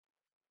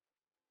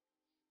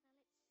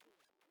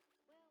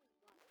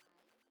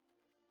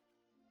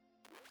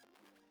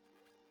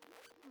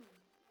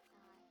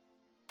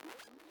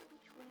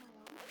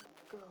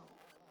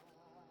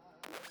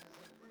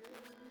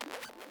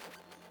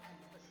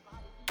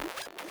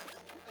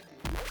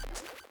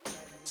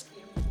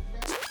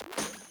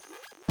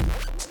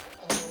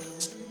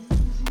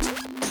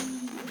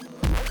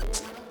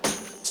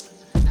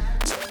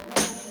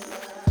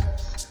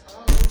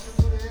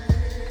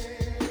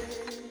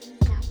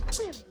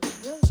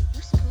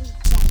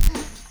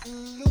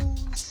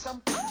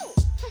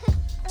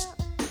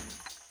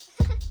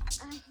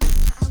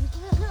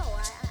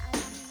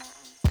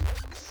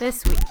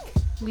This week,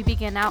 we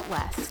begin out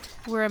west,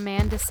 where a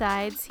man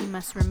decides he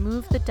must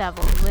remove the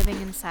devil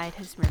living inside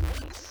his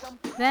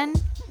roommate. Then,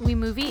 we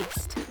move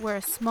east, where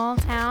a small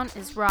town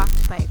is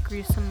rocked by a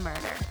gruesome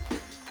murder.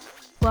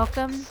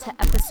 Welcome to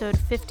episode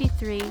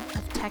 53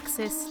 of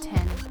Texas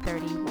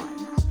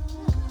 1031.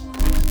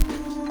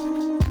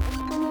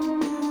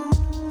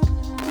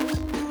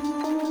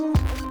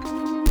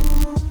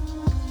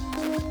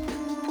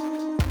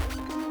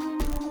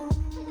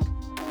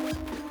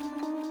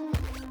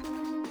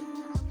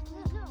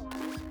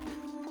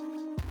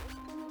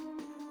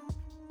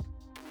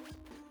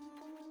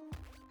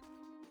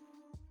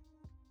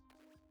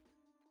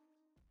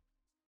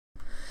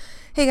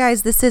 Hey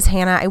guys, this is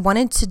Hannah. I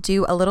wanted to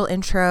do a little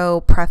intro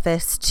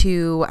preface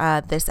to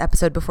this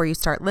episode before you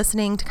start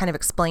listening to kind of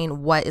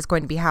explain what is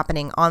going to be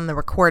happening on the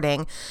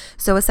recording.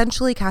 So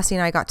essentially, Cassie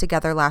and I got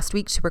together last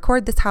week to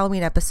record this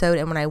Halloween episode,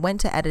 and when I went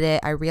to edit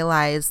it, I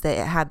realized that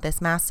it had this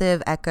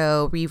massive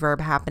echo reverb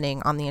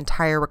happening on the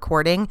entire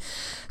recording.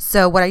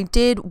 So what I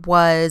did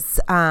was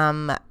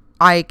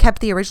I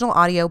kept the original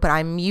audio, but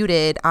I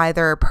muted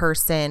either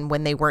person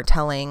when they weren't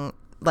telling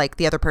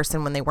the other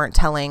person when they weren't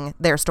telling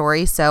their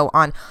story. So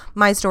on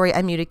my story,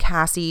 I muted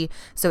Cassie.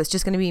 So it's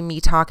just going to be me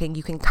talking.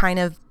 You can kind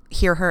of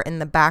hear her in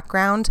the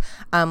background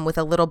with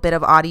a little bit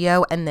of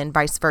audio, and then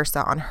vice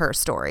versa on her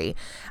story.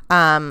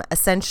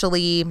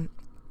 Essentially,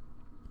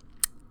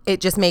 it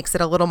just makes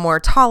it a little more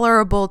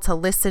tolerable to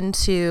listen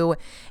to.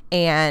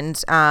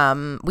 And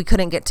we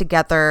couldn't get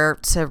together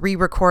to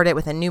re-record it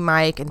with a new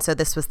mic. And so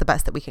this was the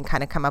best that we can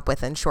kind of come up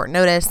with in short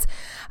notice.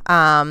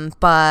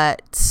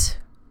 But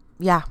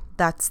yeah,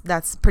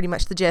 that's pretty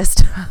much the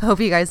gist. Hope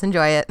you guys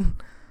enjoy it.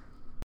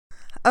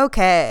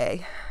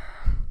 Okay.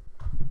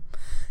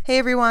 Hey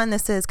everyone,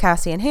 this is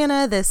Cassie and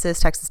Hannah. This is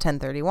Texas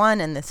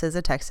 1031, and this is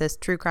a Texas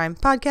true crime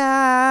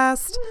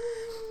podcast.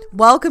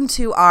 Welcome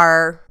to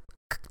our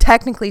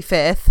technically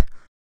fifth,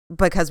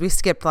 because we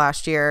skipped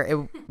last year. It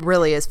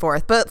really is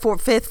fourth, but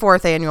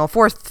fourth annual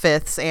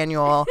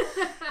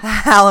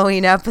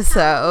Halloween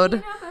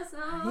episode.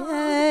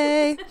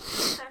 Yay.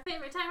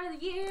 Favorite time of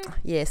the year.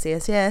 Yes.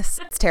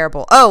 It's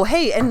terrible. Oh,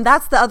 hey, and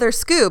that's the other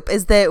scoop,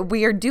 is that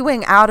we are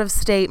doing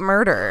out-of-state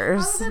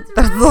murders. Oh,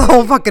 that's the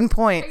whole fucking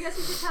point. I guess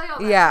we should tell you all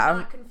that Yeah. to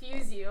not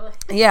confuse you.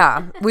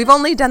 Yeah. We've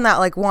only done that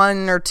like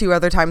one or two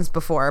other times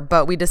before,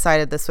 but we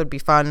decided this would be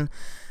fun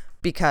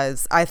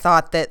because I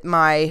thought that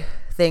my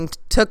thing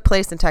took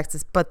place in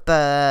Texas, but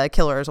the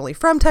killer is only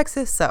from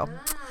Texas, so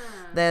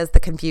there's the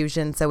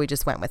confusion, so we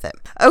just went with it.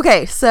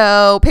 Okay,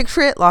 so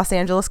picture it, Los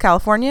Angeles,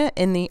 California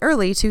in the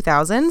early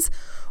 2000s.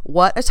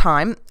 What a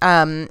time.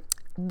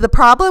 The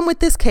problem with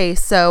this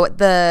case, so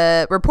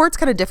the reports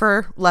kind of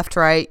differ left to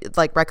right,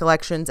 like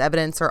recollections,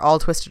 evidence are all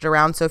twisted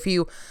around. So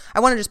I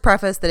want to just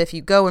preface that if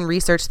you go and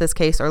research this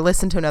case or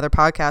listen to another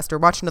podcast or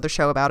watch another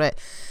show about it,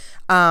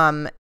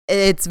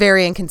 it's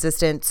very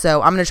inconsistent.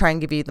 So I'm going to try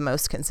and give you the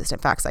most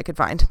consistent facts I could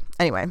find.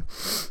 Anyway,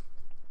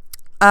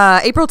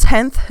 April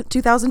 10th,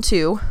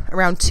 2002,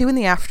 around 2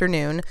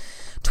 p.m,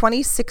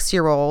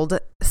 26-year-old,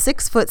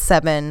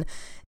 6'7",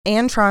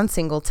 Antron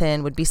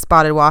Singleton would be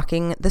spotted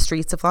walking the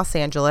streets of Los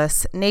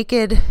Angeles,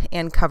 naked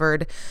and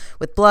covered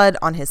with blood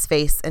on his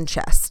face and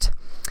chest.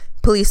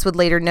 Police would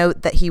later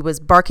note that he was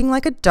barking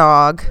like a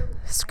dog,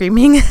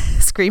 screaming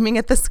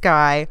at the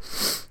sky,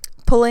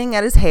 pulling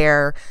at his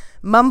hair,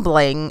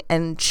 mumbling,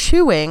 and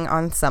chewing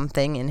on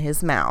something in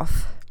his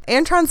mouth.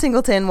 Antron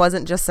Singleton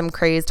wasn't just some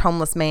crazed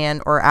homeless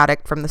man or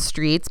addict from the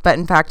streets, but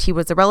in fact he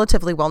was a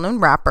relatively well-known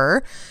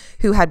rapper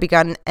who had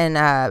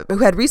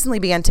recently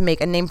begun to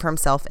make a name for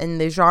himself in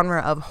the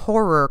genre of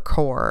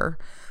horrorcore,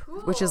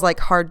 which is like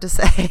hard to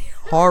say.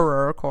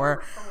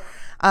 Horrorcore.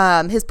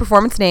 His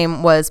performance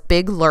name was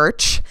Big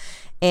Lurch,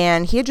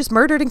 and he had just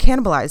murdered and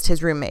cannibalized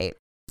his roommate,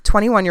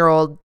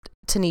 21-year-old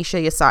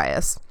Tanisha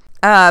Yesias.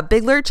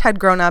 Big Lurch had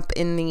grown up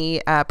in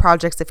the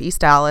projects of East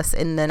Dallas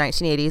in the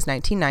 1980s,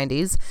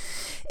 1990s.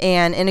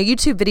 And in a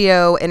YouTube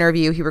video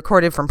interview he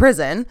recorded from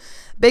prison,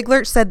 Big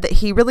Lurch said that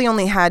he really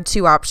only had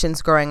two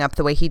options growing up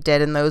the way he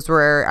did, and those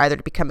were either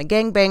to become a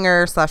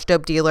gangbanger /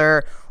 dope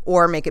dealer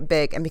or make it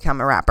big and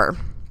become a rapper.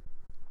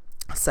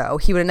 So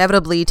he would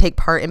inevitably take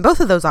part in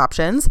both of those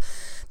options,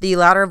 the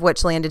latter of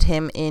which landed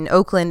him in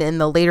Oakland in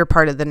the later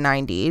part of the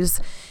 90s.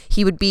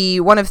 He would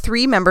be one of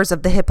three members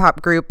of the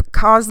hip-hop group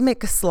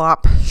Cosmic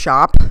Slop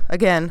Shop.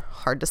 Again,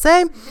 hard to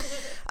say.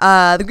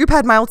 The group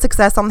had mild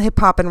success on the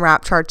hip-hop and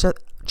rap charts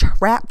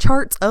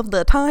of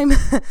the time.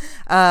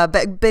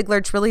 But Big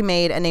Lurch really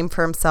made a name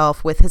for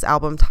himself with his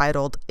album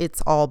titled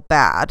It's All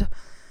Bad,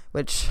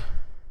 which...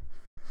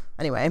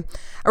 Anyway,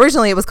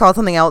 originally it was called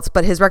something else,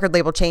 but his record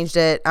label changed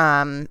it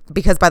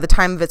because by the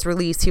time of its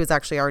release, he was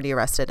actually already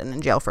arrested and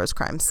in jail for his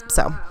crimes.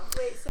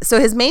 So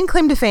his main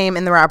claim to fame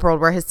in the rap world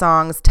were his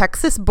songs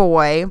Texas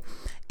Boy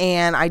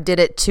and I Did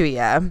It To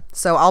Ya.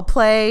 So I'll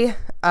play,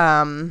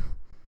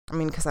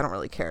 because I don't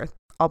really care.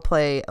 I'll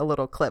play a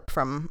little clip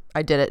from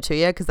I Did It To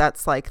Ya because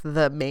that's like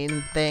the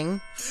main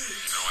thing. I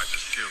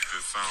just killed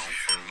this song,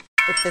 fool.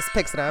 If this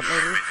picks it up,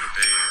 maybe.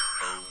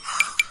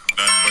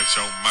 Nothing but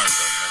your murder,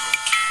 nigga.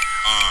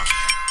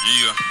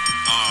 Yeah,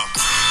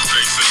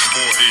 Jason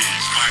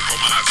Voorhees,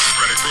 Michael Myers,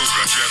 Freddy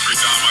Krueger, Jeffrey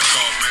Dahmer,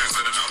 Charles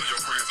Manson, and all of your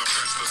friends are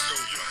Prince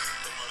Lescuga.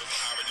 The murders are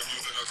how you're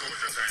using a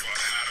torture chamber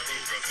and not a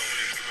Ruger. So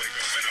if you wake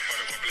up in a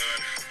puddle of blood,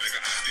 nigga,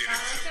 I did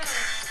it.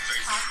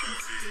 Jason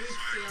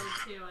Voorhees, Feel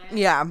to it.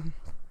 Yeah.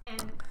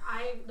 And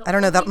I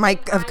don't know, that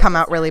might have come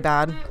out really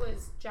bad. It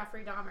was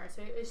Jeffrey Dahmer,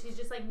 so she's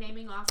just like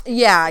naming off.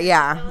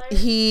 Yeah.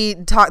 He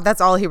talked.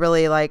 That's all he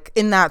really like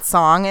in that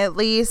song, at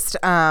least.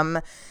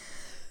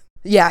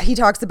 Yeah, he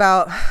talks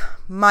about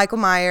Michael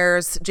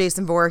Myers,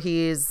 Jason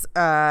Voorhees,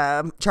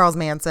 Charles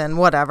Manson,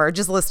 whatever,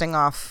 just listing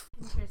off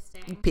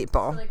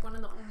people. So, like, one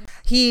of the only.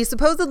 He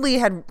supposedly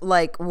had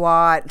like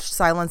watched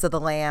Silence of the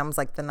Lambs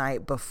like the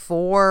night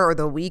before or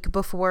the week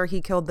before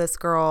he killed this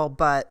girl,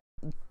 but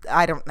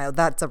I don't know.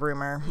 That's a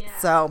rumor. Yeah.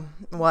 So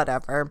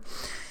whatever.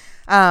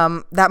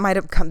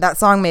 That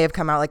song may have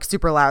come out like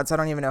super loud, so I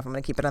don't even know if I'm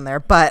gonna keep it in there.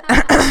 But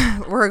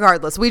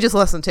regardless, we just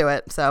listened to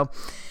it. So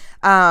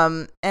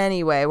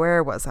anyway,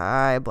 where was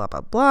I? Blah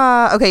blah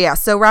blah. Okay, yeah.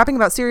 So rapping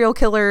about serial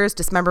killers,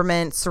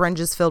 dismemberment,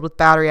 syringes filled with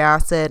battery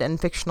acid,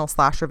 and fictional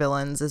slasher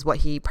villains is what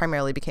he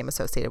primarily became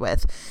associated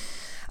with.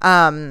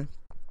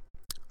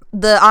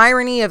 The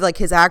irony of like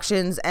his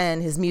actions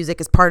and his music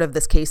is part of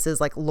this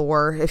case's like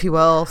lore, if you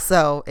will.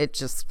 So it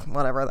just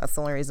whatever. That's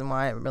the only reason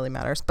why it really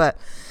matters. But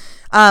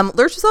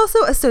Lurch was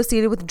also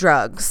associated with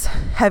drugs,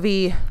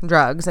 heavy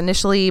drugs.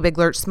 Initially, Big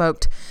Lurch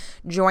smoked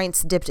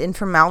joints dipped in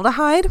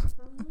formaldehyde.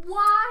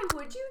 Why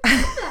would you do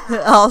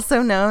that?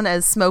 Also known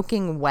as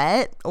smoking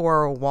wet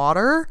or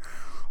water.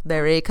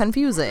 Very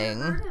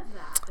confusing. I've heard of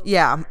that before.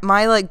 Yeah,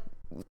 my like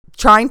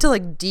trying to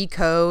like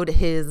decode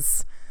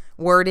his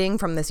wording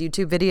from this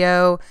YouTube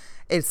video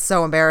is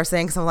so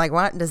embarrassing because I'm like,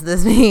 what does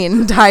this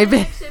mean? Type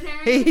in.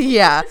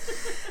 Yeah.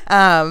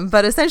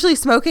 But essentially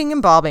smoking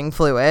embalming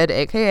fluid,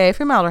 aka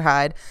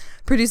formaldehyde,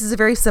 produces a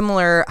very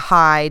similar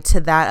high to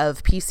that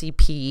of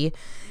PCP,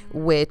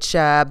 which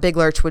Big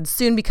Lurch would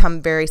soon become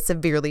very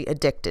severely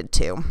addicted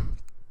to.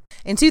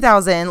 In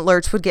 2000,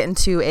 Lurch would get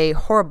into a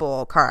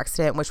horrible car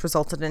accident, which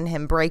resulted in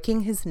him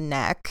breaking his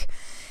neck.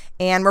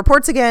 And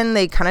reports, again,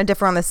 they kind of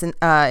differ on this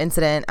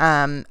incident.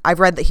 I've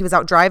read that he was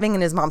out driving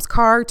in his mom's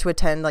car to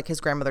attend like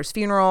his grandmother's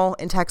funeral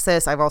in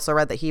Texas. I've also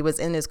read that he was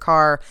in his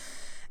car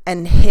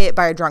and hit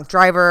by a drunk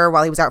driver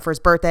while he was out for his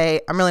birthday.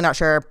 I'm really not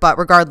sure. But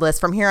regardless,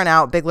 from here on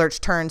out, Big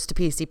Lurch turns to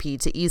PCP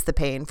to ease the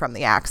pain from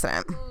the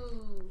accident.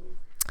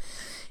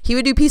 He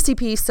would do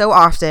PCP so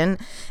often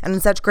and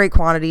in such great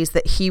quantities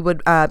that he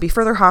would be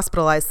further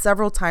hospitalized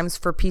several times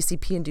for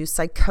PCP-induced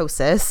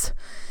psychosis.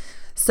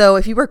 So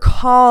if you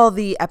recall,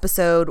 the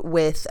episode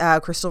with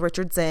Crystal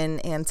Richardson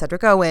and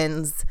Cedric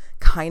Owens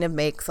kind of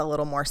makes a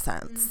little more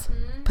sense,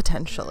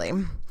 potentially.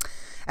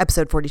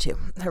 Episode 42.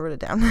 I wrote it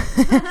down. I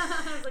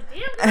was like,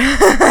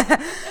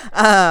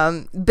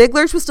 damn. Big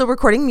Lurch was still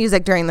recording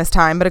music during this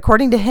time, but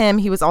according to him,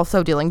 he was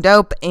also dealing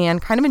dope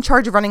and kind of in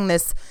charge of running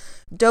this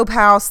dope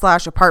house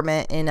 /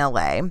 apartment in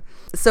LA.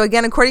 So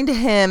again, according to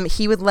him,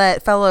 he would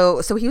let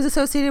so he was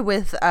associated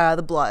with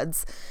the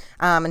Bloods,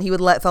 and he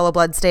would let fellow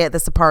Bloods stay at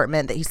this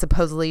apartment that he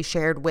supposedly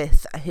shared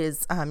with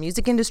his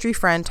music industry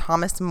friend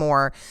Thomas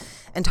Moore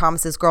and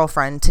Thomas's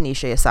girlfriend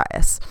Tanisha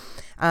Yesias.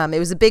 It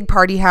was a big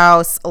party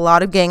house, a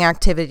lot of gang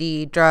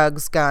activity,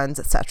 drugs, guns,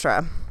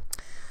 etc.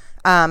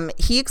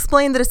 He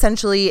explained that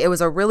essentially it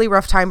was a really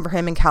rough time for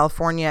him in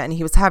California, and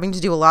he was having to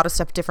do a lot of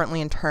stuff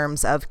differently in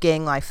terms of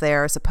gang life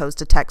there as opposed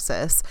to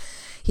Texas.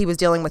 He was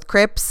dealing with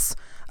Crips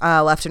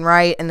left and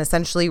right, and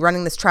essentially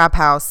running this trap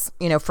house,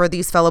 for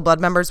these fellow Blood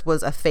members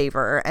was a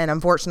favor. And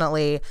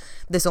unfortunately,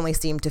 this only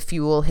seemed to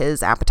fuel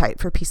his appetite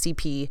for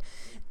PCP.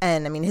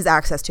 And I mean, his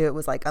access to it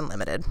was like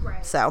unlimited.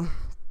 Right. So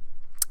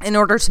in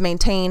order to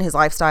maintain his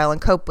lifestyle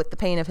and cope with the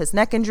pain of his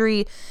neck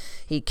injury,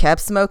 he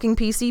kept smoking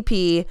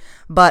PCP,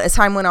 but as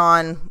time went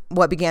on,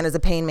 what began as a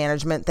pain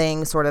management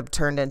thing sort of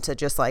turned into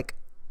just like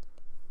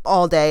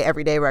all day,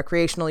 everyday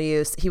recreational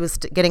use. He was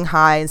getting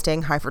high and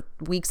staying high for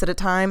weeks at a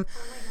time,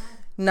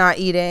 not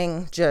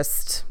eating,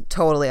 just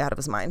totally out of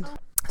his mind.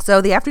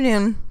 So the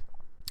afternoon,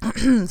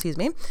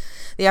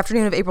 the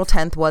afternoon of April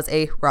 10th was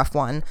a rough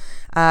one.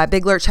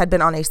 Big Lurch had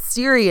been on a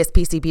serious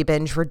PCP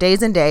binge for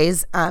days and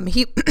days.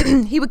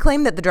 He would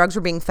claim that the drugs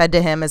were being fed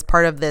to him as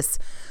part of this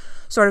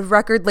sort of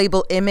record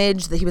label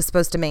image that he was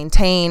supposed to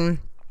maintain.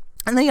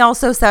 And then he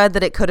also said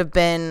that it could have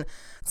been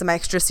some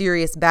extra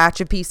serious batch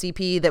of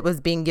PCP that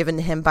was being given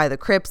to him by the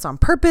Crips on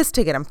purpose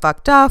to get him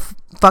fucked up,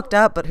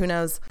 but who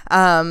knows?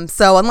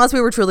 So unless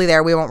we were truly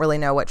there, we won't really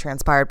know what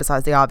transpired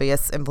besides the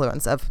obvious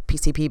influence of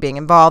PCP being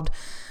involved.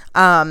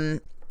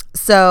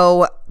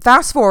 So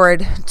fast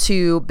forward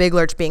to Big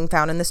Lurch being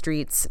found in the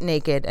streets,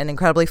 naked and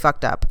incredibly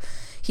fucked up.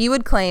 He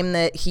would claim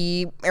that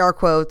he, air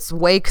quotes,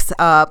 wakes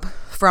up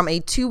from a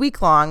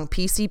 2-week-long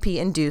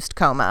PCP-induced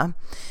coma.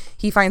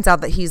 He finds out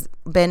that he's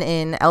been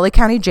in LA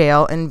County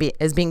Jail and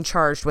is being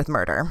charged with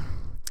murder.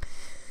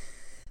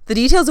 The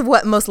details of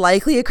what most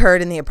likely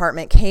occurred in the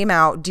apartment came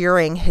out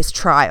during his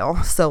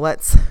trial. So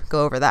let's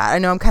go over that. I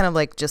know I'm kind of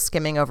like just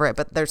skimming over it,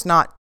 but there's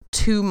not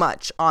too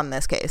much on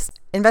this case.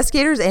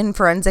 Investigators and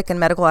forensic and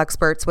medical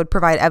experts would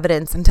provide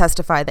evidence and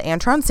testify that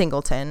Antron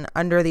Singleton,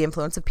 under the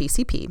influence of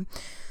PCP,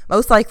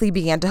 most likely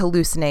began to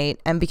hallucinate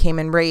and became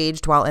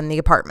enraged while in the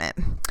apartment.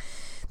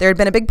 There had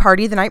been a big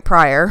party the night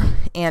prior,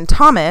 and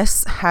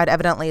Thomas had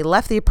evidently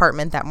left the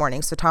apartment that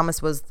morning. So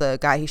Thomas was the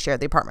guy he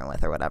shared the apartment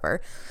with or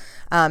whatever.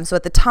 So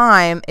at the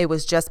time, it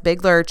was just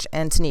Big Lurch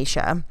and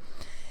Tanisha.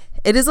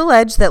 It is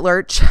alleged that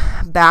Lurch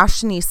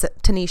bashed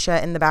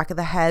Tanisha in the back of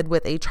the head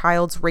with a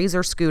child's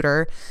razor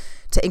scooter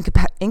to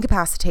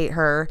incapacitate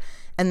her,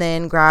 and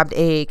then grabbed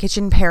a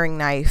kitchen paring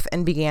knife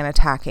and began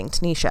attacking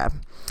Tanisha.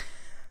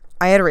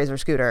 I had a razor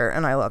scooter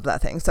and I loved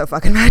that thing so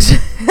fucking much.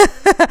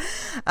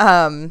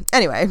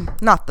 Anyway,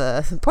 not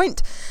the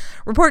point.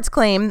 Reports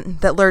claim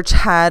that Lurch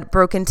had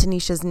broken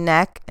Tanisha's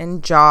neck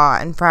and jaw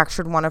and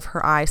fractured one of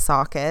her eye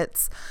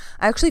sockets.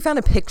 I actually found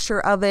a picture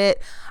of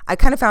it. I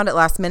kind of found it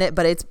last minute,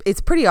 but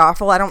it's pretty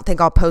awful. I don't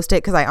think I'll post it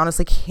because I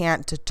honestly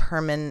can't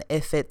determine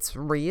if it's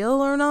real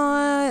or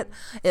not.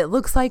 It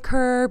looks like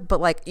her,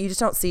 but like you just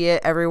don't see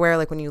it everywhere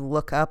like when you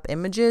look up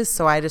images,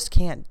 so I just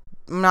can't.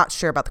 I'm not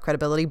sure about the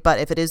credibility, but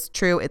if it is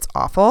true, it's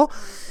awful.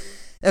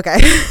 Okay.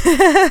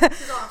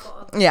 It's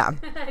awful. Yeah.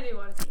 I do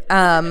want to see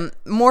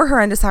it. More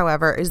horrendous,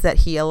 however, is that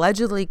he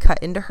allegedly cut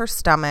into her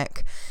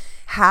stomach,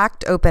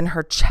 hacked open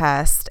her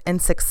chest, and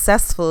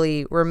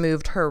successfully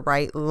removed her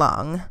right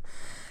lung.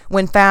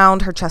 When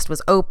found, her chest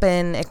was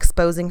open,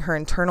 exposing her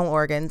internal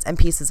organs, and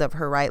pieces of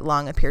her right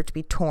lung appeared to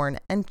be torn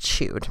and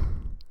chewed.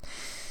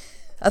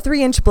 A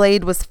 3-inch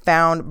blade was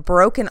found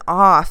broken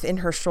off in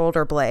her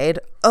shoulder blade.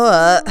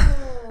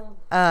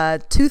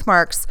 Tooth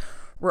marks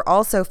were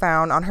also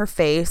found on her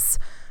face,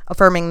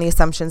 affirming the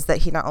assumptions that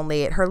he not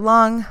only ate her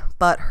lung,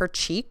 but her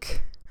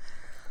cheek.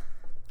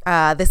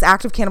 This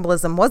act of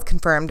cannibalism was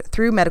confirmed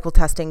through medical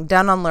testing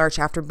done on Lurch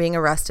after being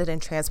arrested and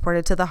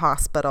transported to the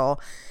hospital.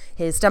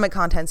 His stomach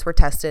contents were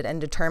tested and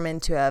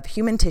determined to have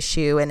human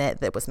tissue in it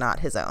that was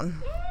not his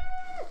own.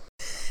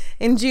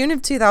 In June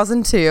of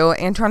 2002,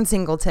 Antron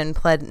Singleton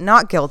pled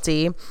not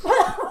guilty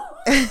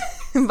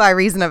by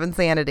reason of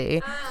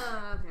insanity.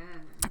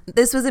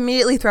 This was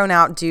immediately thrown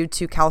out due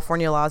to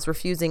California laws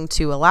refusing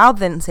to allow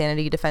the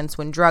insanity defense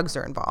when drugs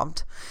are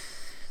involved.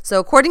 So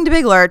according to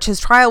Big Lurch, his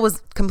trial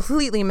was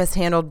completely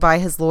mishandled by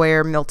his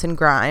lawyer, Milton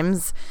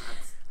Grimes.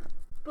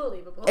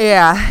 Believable.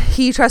 Yeah,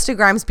 he trusted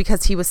Grimes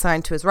because he was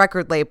signed to his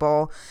record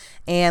label,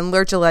 and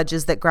Lurch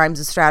alleges that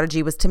Grimes'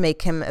 strategy was to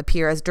make him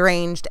appear as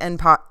deranged and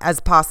as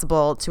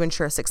possible to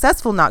ensure a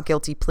successful not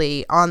guilty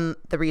plea on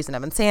the reason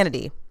of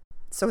insanity.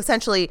 So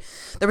essentially,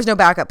 there was no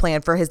backup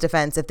plan for his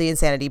defense if the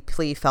insanity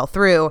plea fell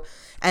through,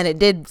 and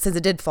since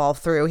it did fall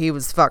through, he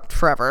was fucked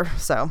forever.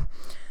 So,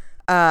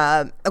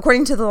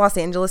 according to the Los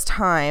Angeles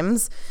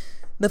Times,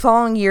 the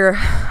following year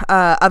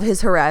of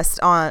his arrest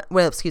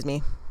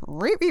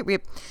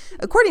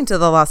according to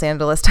the Los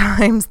Angeles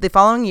Times, the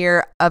following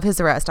year of his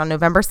arrest on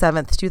November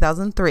 7th,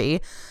 2003,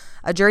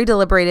 a jury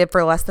deliberated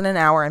for less than an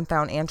hour and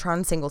found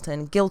Antron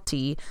Singleton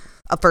guilty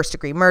of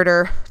first-degree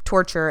murder,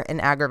 torture,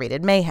 and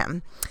aggravated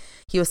mayhem.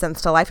 He was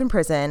sentenced to life in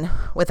prison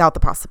without the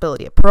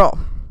possibility of parole.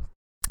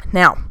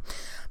 Now,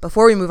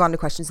 before we move on to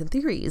questions and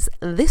theories,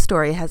 this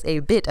story has a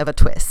bit of a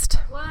twist.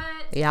 What?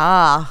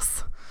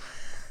 Yes.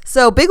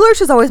 So Big Lurch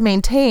has always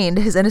maintained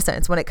his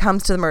innocence when it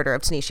comes to the murder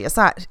of Tanisha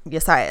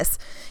Yesias.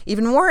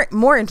 Even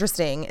more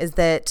interesting is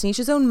that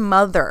Tanisha's own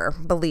mother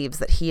believes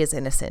that he is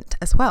innocent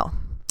as well.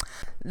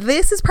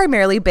 This is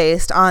primarily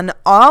based on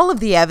all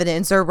of the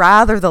evidence, or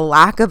rather the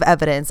lack of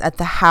evidence, at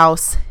the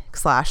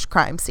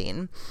house/crime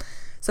scene.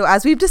 So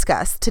as we've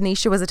discussed,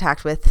 Tanisha was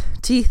attacked with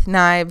teeth,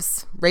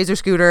 knives, razor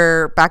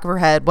scooter, back of her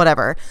head,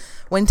 whatever.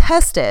 When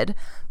tested,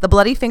 the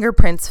bloody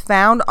fingerprints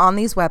found on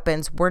these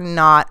weapons were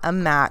not a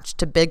match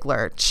to Big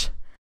Lurch.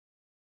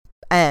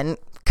 And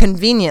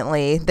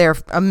conveniently, they're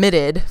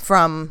omitted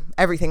from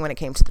everything when it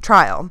came to the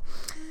trial.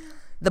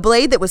 The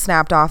blade that was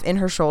snapped off in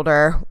her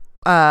shoulder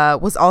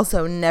was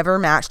also never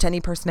matched to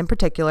any person in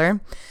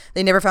particular.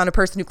 They never found a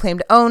person who claimed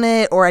to own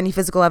it or any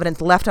physical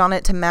evidence left on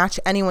it to match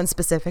anyone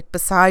specific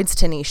besides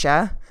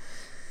Tanisha.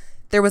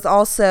 There was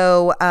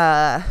also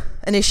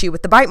an issue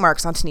with the bite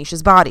marks on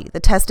Tanisha's body. The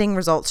testing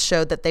results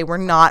showed that they were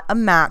not a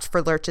match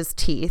for Lurch's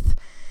teeth,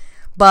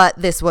 but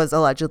this was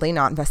allegedly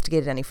not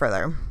investigated any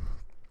further.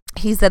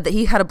 He said that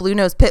he had a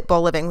blue-nosed pit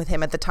bull living with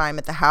him at the time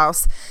at the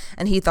house,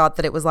 and he thought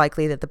that it was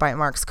likely that the bite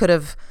marks could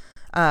have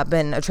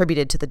been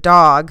attributed to the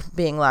dog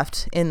being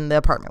left in the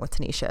apartment with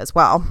Tanisha as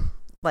well.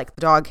 Like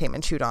the dog came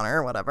and chewed on her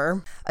or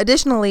whatever.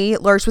 Additionally,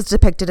 Lurch was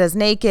depicted as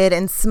naked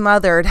and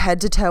smothered head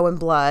to toe in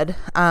blood.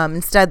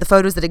 Instead, the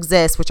photos that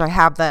exist, which I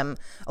have them,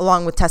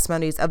 along with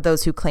testimonies of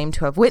those who claim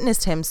to have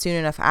witnessed him soon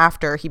enough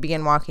after he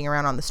began walking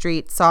around on the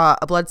street, saw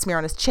a blood smear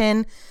on his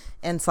chin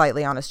and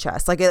slightly on his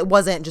chest. Like, it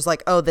wasn't just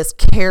like, oh, this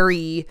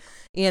Carrie,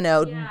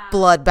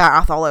 blood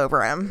bath all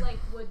over him. Like,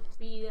 would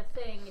be a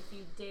thing if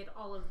you did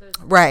all of those.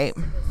 Right.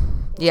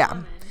 Yeah.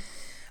 Woman.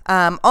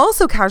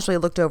 Also casually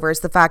looked over is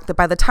the fact that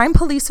by the time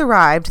police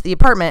arrived, the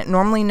apartment,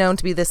 normally known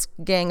to be this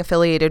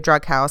gang-affiliated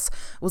drug house,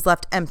 was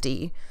left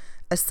empty,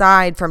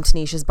 aside from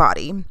Tanisha's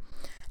body.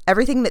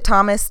 Everything that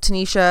Thomas,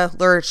 Tanisha,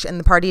 Lurch, and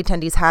the party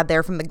attendees had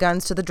there, from the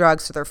guns to the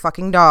drugs to their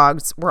fucking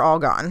dogs, were all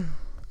gone.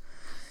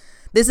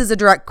 This is a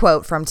direct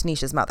quote from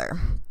Tanisha's mother.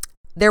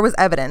 There was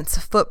evidence,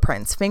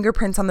 footprints,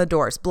 fingerprints on the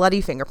doors,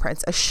 bloody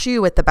fingerprints, a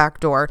shoe at the back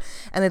door.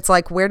 And it's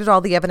like, where did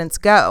all the evidence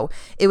go?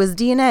 It was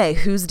DNA.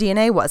 Whose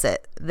DNA was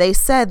it? They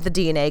said the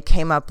DNA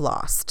came up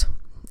lost.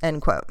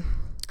 End quote.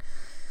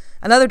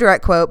 Another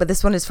direct quote, but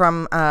this one is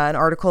from an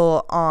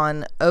article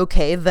on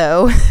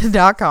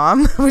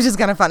okthough.com, which is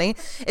kind of funny.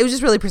 It was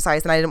just really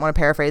precise, and I didn't want to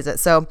paraphrase it.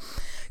 So,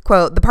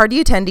 quote, the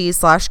party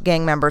attendees /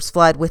 gang members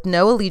fled with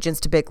no allegiance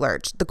to Big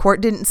Lurch. The court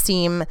didn't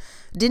see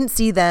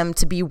them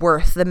to be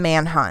worth the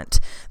manhunt.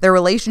 Their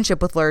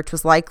relationship with Lurch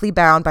was likely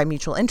bound by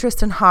mutual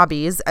interest and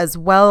hobbies, as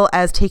well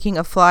as taking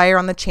a flyer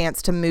on the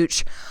chance to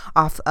mooch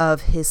off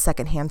of his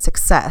secondhand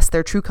success.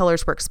 Their true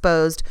colors were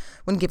exposed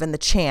when given the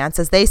chance,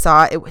 as they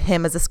saw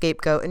him as a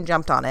scapegoat and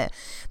jumped on it.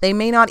 They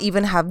may not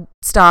even have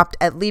stopped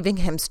at leaving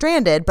him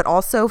stranded, but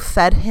also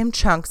fed him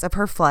chunks of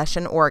her flesh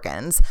and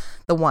organs,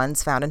 the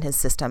ones found in his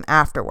system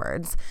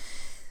afterwards.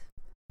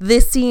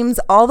 This seems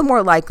all the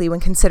more likely when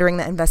considering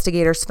that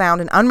investigators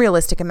found an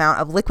unrealistic amount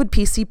of liquid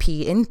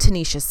PCP in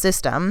Tanisha's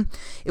system.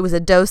 It was a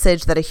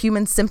dosage that a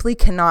human simply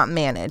cannot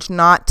manage,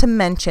 not to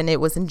mention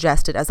it was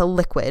ingested as a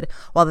liquid,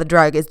 while the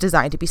drug is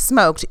designed to be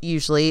smoked,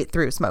 usually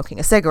through smoking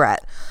a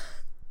cigarette.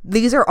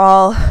 These are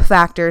all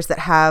factors that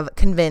have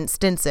convinced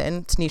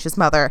Stinson, Tanisha's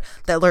mother,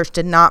 that Lurch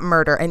did not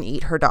murder and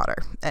eat her daughter,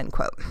 end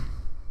quote.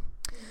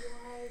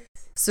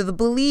 So the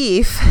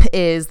belief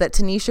is that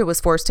Tanisha was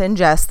forced to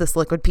ingest this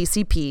liquid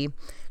PCP.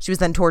 She was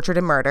then tortured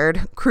and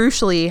murdered.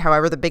 Crucially,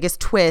 however, the biggest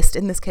twist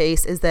in this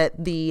case is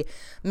that the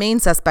main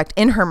suspect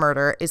in her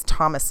murder is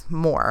Thomas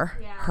Moore,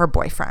 her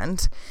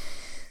boyfriend.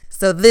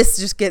 So this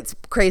just gets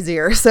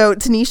crazier. So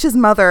Tanisha's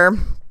mother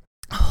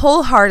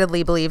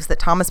wholeheartedly believes that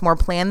Thomas Moore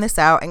planned this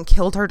out and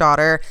killed her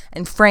daughter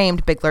and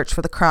framed Big Lurch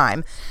for the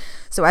crime.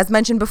 So as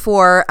mentioned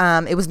before,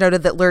 it was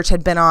noted that Lurch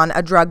had been on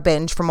a drug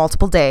binge for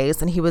multiple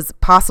days, and he was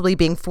possibly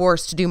being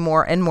forced to do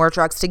more and more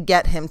drugs to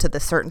get him to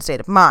this certain state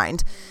of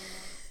mind.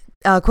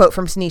 Quote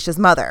from Tanisha's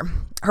mother.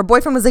 Her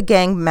boyfriend was a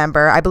gang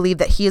member. I believe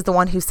that he is the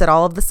one who set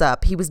all of this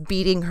up. He was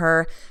beating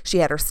her. She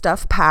had her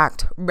stuff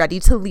packed,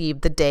 ready to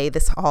leave the day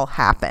this all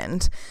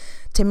happened.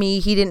 To me,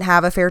 he didn't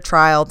have a fair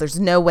trial. There's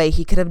no way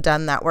he could have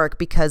done that work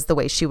because the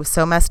way she was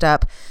so messed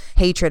up,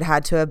 hatred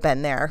had to have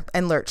been there,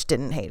 and Lurch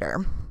didn't hate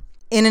her.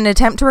 In an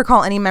attempt to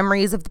recall any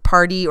memories of the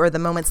party or the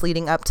moments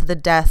leading up to the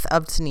death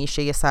of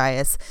Tanisha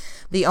Yesias,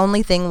 the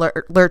only thing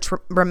Lurch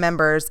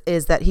remembers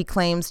is that he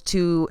claims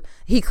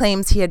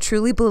he had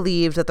truly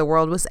believed that the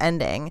world was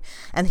ending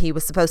and he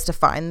was supposed to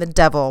find the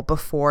devil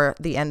before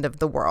the end of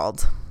the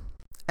world.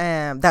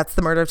 That's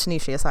the murder of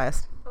Tanisha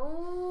Yesias.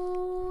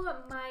 Oh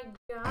my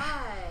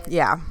God.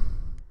 Yeah.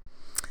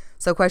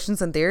 So questions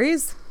and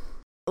theories?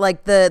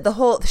 Like the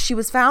whole, she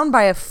was found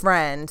by a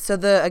friend. So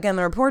the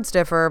reports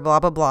differ, blah,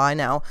 blah, blah, I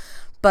know.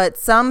 But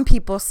some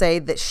people say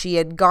that she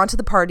had gone to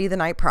the party the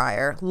night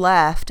prior,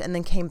 left, and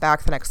then came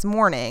back the next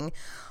morning.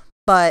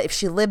 But if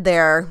she lived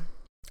there,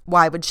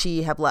 why would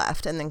she have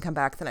left and then come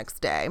back the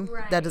next day?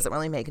 Right. That doesn't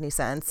really make any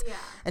sense. Yeah.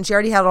 And she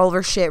already had all of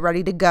her shit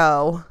ready to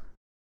go.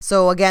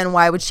 So again,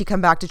 why would she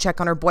come back to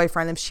check on her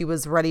boyfriend if she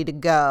was ready to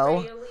go?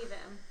 Ready to leave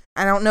him.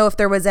 I don't know if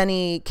there was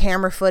any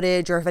camera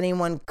footage or if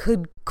anyone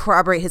could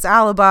corroborate his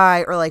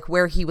alibi or like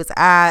where he was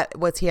at.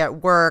 Was he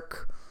at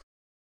work?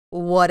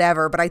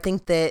 Whatever. But I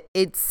think that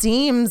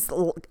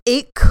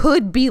it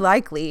could be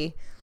likely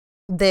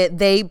that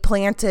they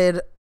planned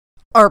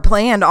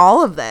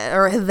all of that,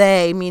 or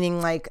they,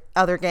 meaning like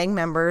other gang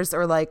members,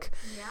 or like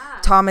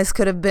Thomas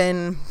could have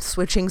been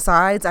switching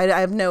sides. I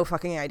have no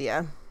fucking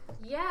idea.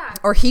 Yeah.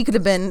 Or he could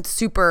have been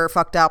super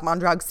fucked up on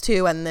drugs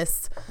too, and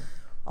this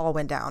all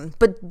went down.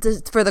 But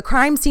for the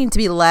crime scene to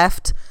be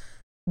left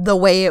the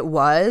way it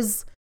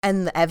was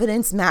and the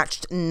evidence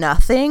matched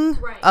nothing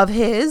of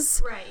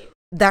his,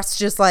 that's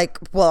just like,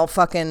 well,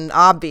 fucking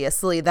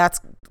obviously that's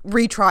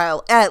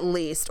retrial at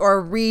least,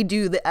 or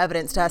redo the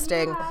evidence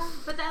testing. Yeah,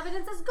 but the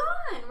evidence is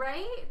gone,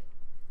 right?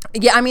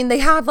 Yeah, I mean, they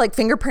have like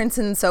fingerprints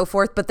and so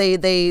forth, but the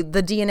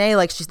DNA,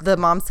 like the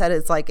mom said,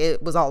 it's like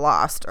it was all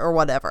lost or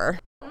whatever.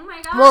 Oh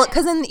my God. Well,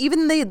 because then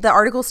even the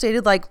article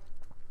stated like,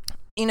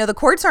 you know, the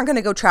courts aren't going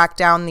to go track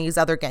down these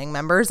other gang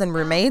members and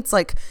roommates.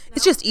 Like,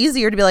 it's just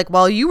easier to be like,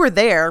 well, you were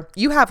there.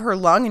 You have her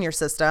lung in your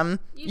system.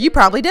 You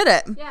probably did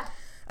it. Yeah.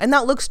 And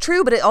that looks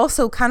true, but it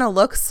also kind of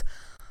looks,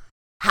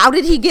 how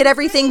did he get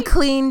everything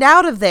cleaned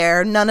out of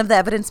there? None of the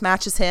evidence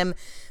matches him.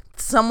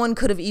 Someone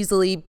could have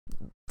easily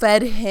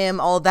fed him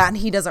all of that and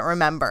he doesn't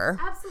remember.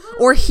 Absolutely.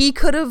 Or she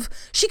could have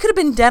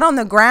been dead on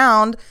the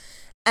ground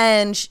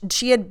and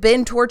she had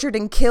been tortured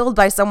and killed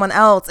by someone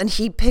else, and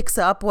he picks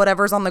up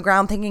whatever's on the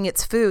ground thinking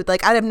it's food.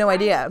 Like, I have no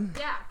idea.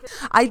 Yeah.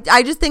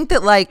 I just think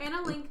that, like... And a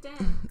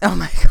LinkedIn. Oh,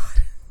 my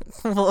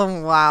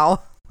God.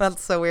 Wow.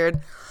 That's so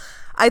weird.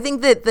 I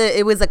think that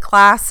it was a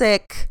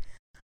classic,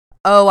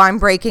 oh, I'm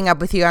breaking up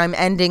with you, I'm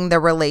ending the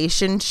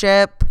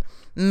relationship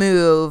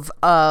move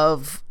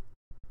of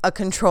a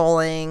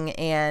controlling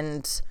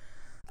and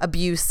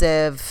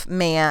abusive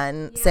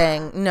man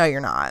saying, no, you're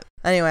not.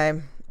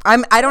 Anyway,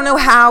 I don't know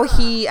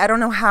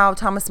how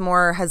Thomas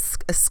More has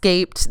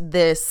escaped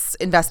this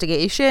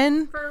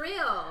investigation. For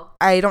real.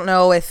 I don't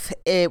know if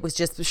it was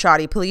just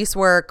shoddy police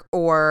work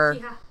or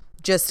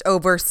just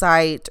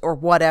oversight or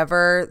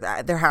whatever.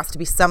 There has to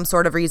be some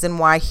sort of reason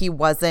why he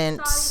wasn't.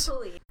 Shoddy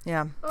police.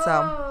 Yeah.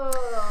 So,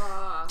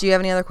 do you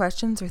have any other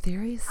questions or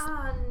theories?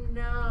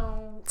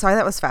 No. Sorry,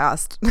 that was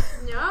fast.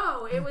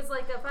 No, it was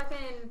like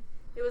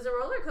it was a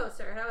roller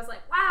coaster, and I was like,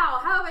 "Wow,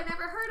 how have I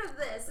never heard of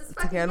this? This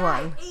fucking good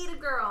guy one. ate a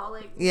girl."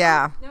 Like,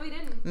 Yeah. no, he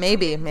didn't.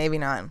 Maybe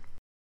not.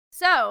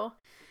 So,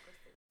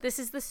 this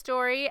is the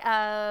story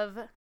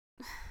of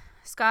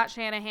Scott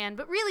Shanahan,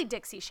 but really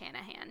Dixie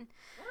Shanahan.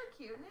 What a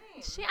cute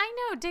name. I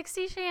know,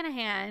 Dixie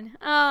Shanahan.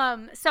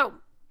 So,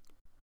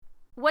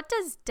 what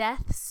does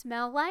death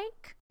smell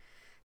like?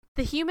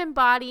 The human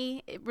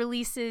body, it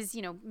releases,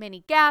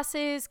 many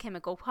gases,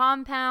 chemical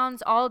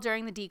compounds, all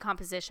during the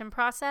decomposition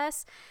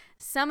process.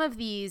 Some of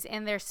these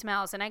and their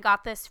smells, and I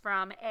got this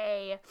from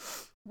a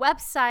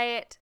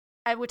website,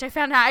 which I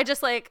found out. I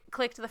just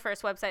clicked the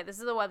first website. This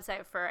is a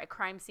website for a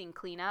crime scene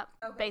cleanup.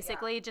 Okay,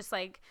 basically, just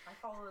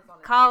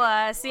call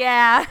us,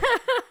 yeah.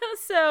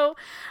 So,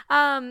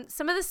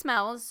 some of the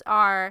smells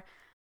are,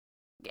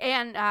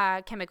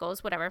 and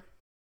chemicals, whatever.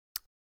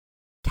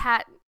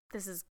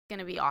 This is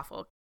gonna be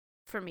awful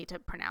for me to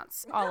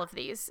pronounce all of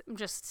these. I'm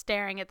just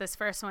staring at this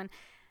first one.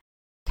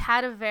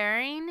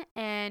 Cadaverine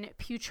and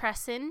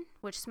putrescin,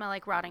 which smell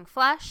like rotting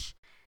flesh.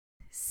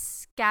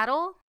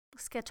 Scatol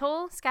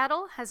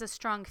has a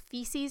strong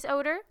feces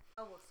odor.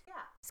 Oh, well,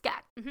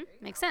 Scat.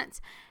 Makes sense.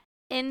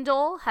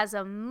 Indole has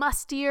a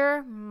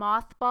mustier,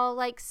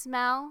 mothball-like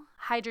smell.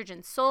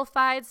 Hydrogen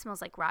sulfide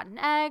smells like rotten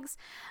eggs.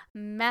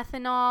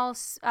 Methanol,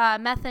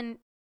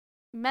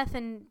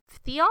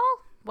 methanethiol,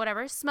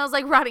 whatever, smells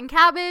like rotting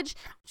cabbage,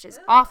 which is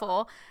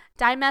awful.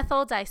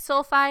 Dimethyl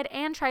disulfide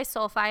and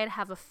trisulfide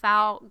have a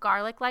foul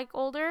garlic-like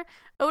odor,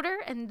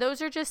 and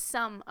those are just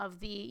some of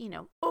the,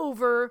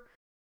 over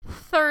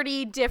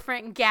 30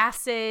 different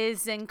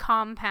gases and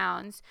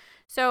compounds.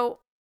 So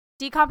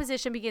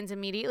decomposition begins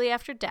immediately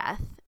after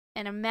death,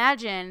 and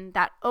imagine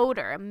that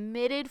odor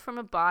emitted from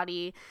a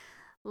body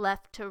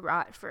left to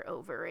rot for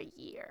over a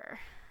year.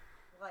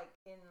 Like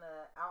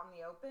out in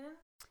the open?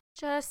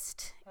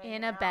 Just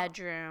in a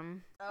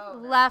bedroom, no.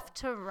 left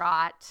to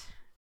rot.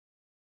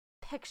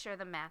 Picture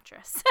the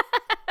mattress.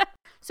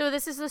 So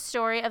this is the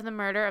story of the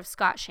murder of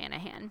Scott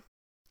Shanahan.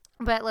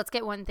 But let's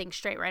get one thing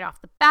straight right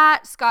off the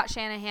bat. Scott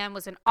Shanahan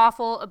was an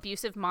awful,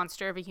 abusive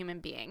monster of a human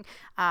being.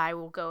 I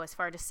will go as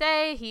far to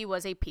say he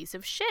was a piece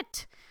of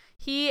shit.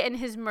 He and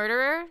his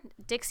murderer,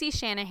 Dixie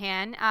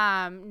Shanahan,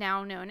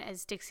 now known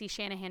as Dixie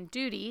Shanahan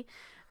Duty,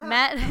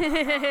 met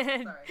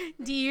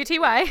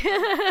D-U-T-Y.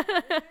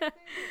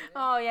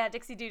 Oh yeah,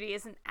 Dixie Duty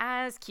isn't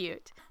as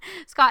cute.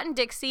 Scott and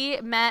Dixie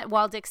met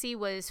while Dixie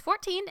was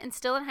 14 and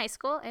still in high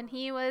school, and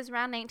he was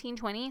around 19,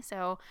 20,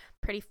 so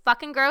pretty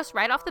fucking gross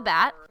right off the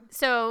bat.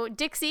 So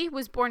Dixie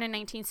was born in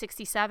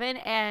 1967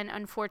 and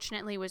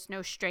unfortunately was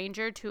no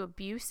stranger to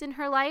abuse in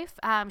her life.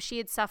 She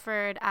had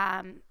suffered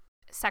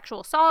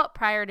sexual assault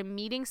prior to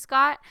meeting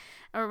Scott.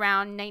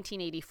 Around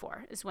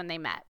 1984 is when they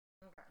met.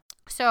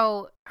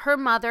 So her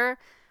mother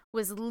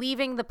was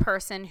leaving the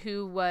person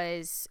who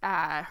was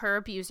her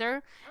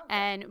abuser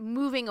and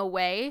moving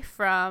away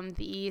from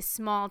the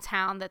small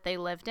town that they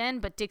lived in,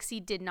 but Dixie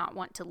did not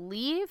want to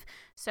leave,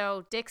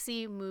 so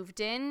Dixie moved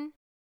in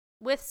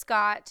with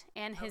Scott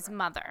and his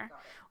mother.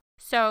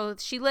 So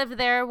she lived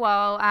there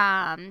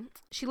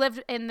she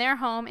lived in their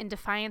home in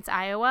Defiance,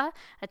 Iowa,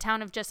 a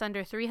town of just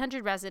under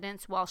 300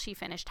 residents, while she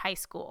finished high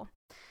school.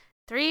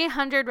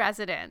 300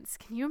 residents.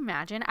 Can you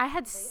imagine? I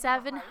had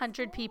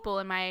 700 people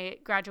in my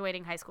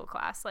graduating high school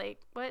class. Like,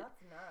 what?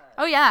 That's nuts.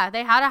 Oh, yeah.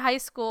 They had a high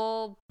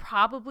school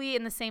probably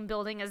in the same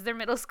building as their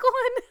middle school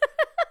and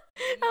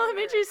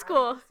elementary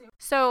school.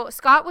 So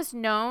Scott was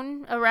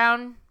known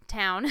around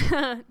town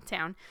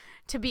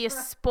to be a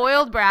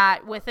spoiled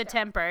brat with a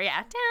temper.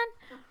 Yeah,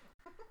 town.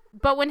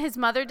 But when his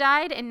mother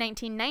died in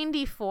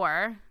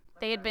 1994,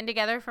 they had been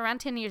together for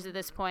around 10 years at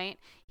this point,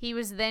 he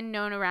was then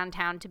known around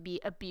town to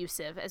be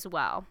abusive as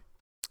well.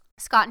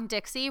 Scott and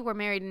Dixie were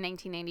married in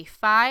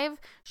 1995,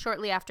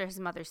 shortly after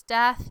his mother's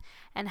death,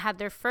 and had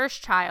their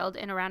first child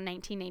in around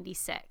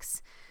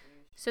 1986.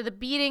 So the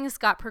beatings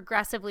got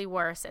progressively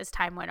worse as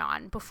time went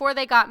on. Before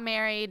they got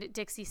married,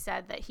 Dixie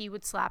said that he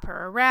would slap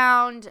her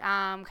around,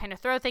 kind of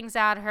throw things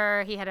at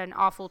her. He had an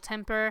awful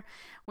temper.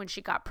 When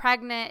she got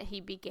pregnant,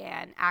 he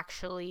began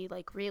actually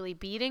really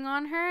beating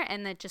on her,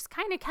 and that just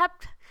kind of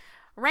kept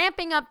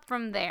ramping up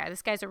from there.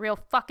 This guy's a real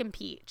fucking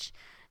peach.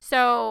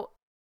 So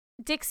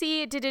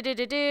Dixie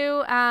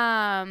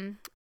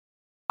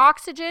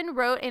Oxygen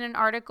wrote in an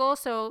article,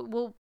 so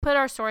we'll put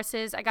our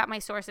sources. I got my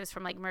sources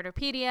from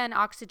Murderpedia and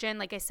Oxygen.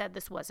 Like I said,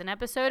 this was an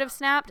episode of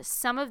Snapped.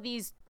 Some of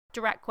these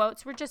direct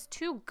quotes were just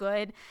too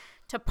good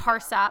to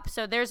parse up.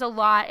 So there's a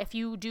lot. If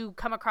you do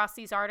come across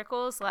these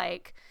articles,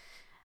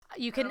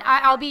 you can,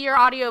 I'll be your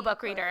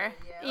audiobook reader.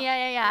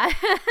 Yeah.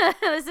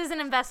 This isn't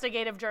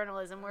investigative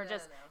journalism. We're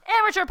just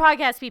amateur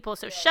podcast people,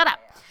 so shut up.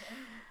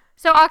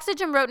 So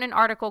Oxygen wrote in an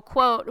article,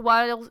 quote,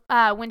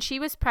 when she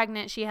was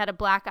pregnant, she had a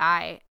black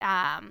eye.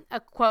 A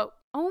quote,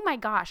 oh my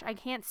gosh, I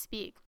can't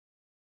speak.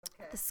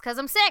 Okay. This is because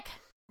I'm sick.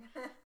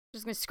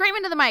 Just going to scream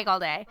into the mic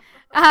all day.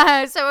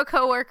 So a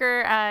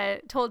coworker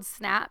told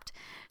Snapped,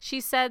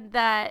 she said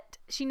that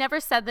she never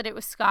said that it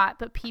was Scott,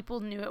 but people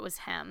knew it was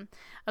him.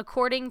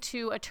 According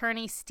to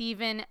attorney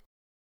Stephen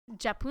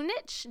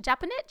Japunich,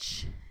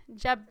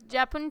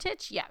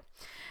 yeah.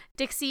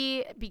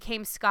 Dixie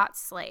became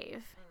Scott's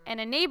slave. And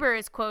a neighbor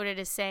is quoted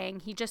as saying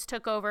he just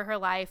took over her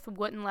life,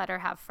 wouldn't let her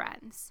have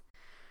friends.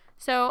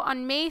 So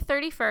on May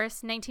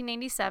 31st,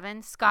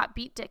 1997, Scott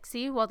beat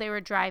Dixie while they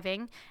were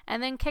driving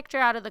and then kicked her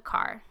out of the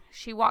car.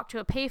 She walked to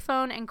a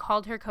payphone and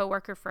called her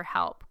coworker for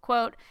help.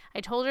 Quote,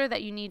 I told her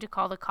that you need to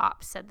call the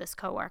cops, said this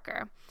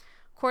coworker.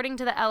 According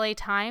to the LA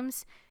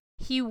Times,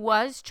 he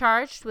was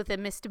charged with a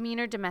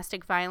misdemeanor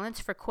domestic violence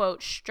for,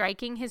 quote,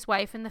 striking his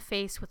wife in the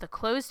face with a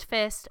closed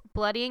fist,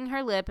 bloodying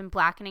her lip, and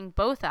blackening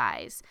both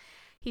eyes.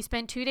 He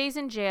spent 2 days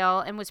in jail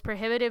and was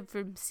prohibited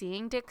from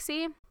seeing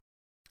Dixie.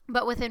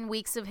 But within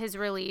weeks of his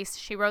release,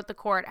 she wrote the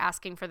court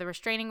asking for the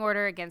restraining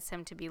order against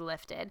him to be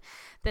lifted.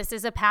 This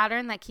is a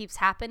pattern that keeps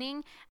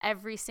happening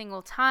every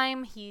single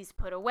time he's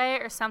put away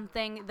or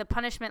something. The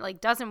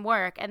punishment doesn't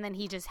work, and then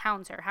he just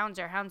hounds her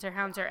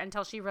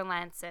until she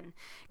relents and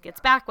gets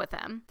back with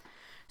him.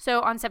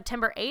 So on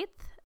September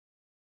 8th,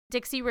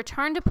 Dixie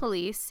returned to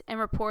police and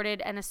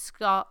reported an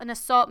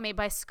assault made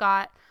by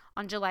Scott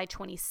on July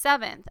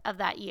 27th of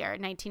that year,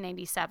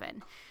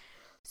 1997.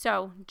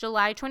 So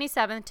July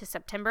 27th to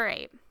September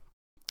 8th.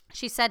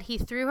 She said he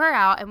threw her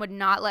out and would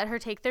not let her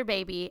take their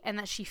baby, and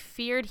that she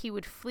feared he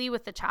would flee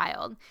with the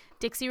child.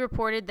 Dixie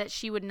reported that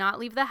she would not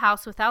leave the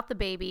house without the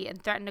baby and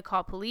threatened to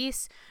call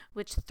police,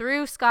 which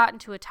threw Scott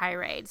into a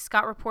tirade.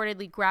 Scott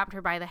reportedly grabbed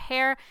her by the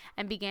hair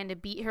and began to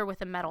beat her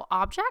with a metal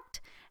object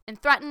and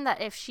threatened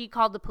that if she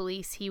called the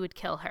police, he would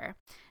kill her.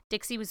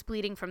 Dixie was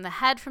bleeding from the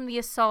head from the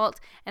assault,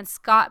 and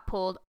Scott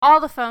pulled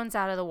all the phones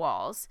out of the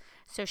walls,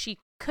 so she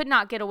could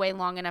not get away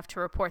long enough to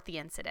report the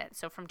incident.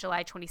 So from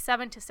July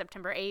 27 to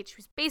September 8, she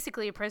was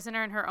basically a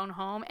prisoner in her own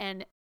home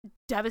and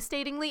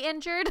devastatingly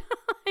injured.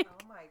 Oh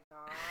my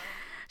God.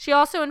 She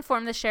also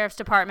informed the sheriff's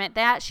department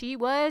that she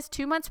was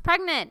 2 months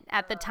pregnant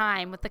at the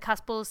time with the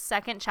couple's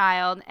second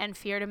child and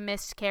feared a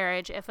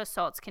miscarriage if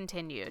assaults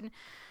continued.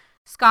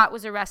 Scott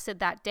was arrested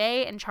that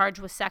day and charged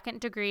with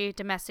second-degree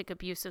domestic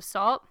abuse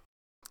assault.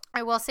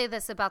 I will say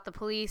this about the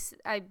police.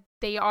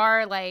 They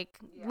are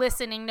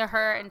listening to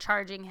her and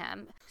charging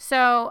him.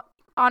 So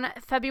on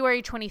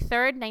February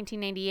 23rd,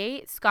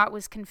 1998, Scott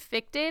was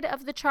convicted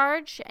of the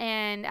charge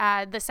and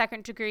the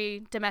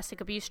second-degree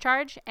domestic abuse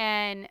charge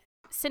and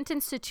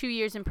sentenced to 2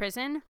 years in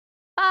prison.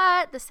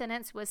 But the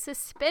sentence was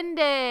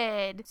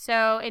suspended.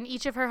 So in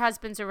each of her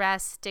husband's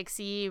arrests,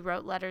 Dixie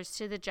wrote letters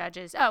to the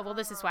judges. Oh, well,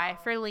 this is why.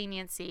 For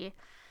leniency.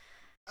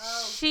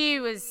 She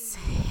was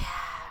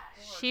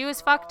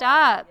fucked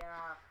up. Yeah.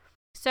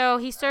 So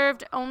he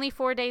served only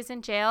 4 days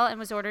in jail and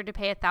was ordered to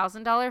pay a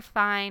 $1,000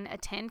 fine,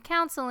 attend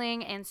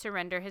counseling, and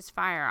surrender his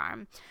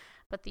firearm.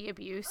 But the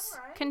abuse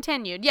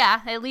continued.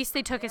 Yeah, at least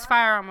they took his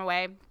firearm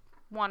away.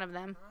 One of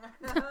them.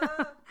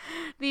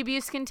 The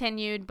abuse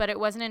continued, but it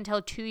wasn't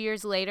until 2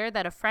 years later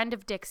that a friend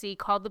of Dixie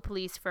called the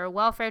police for a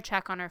welfare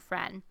check on her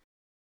friend.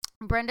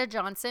 Brenda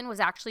Johnson was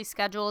actually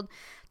scheduled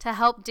to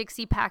help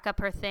Dixie pack up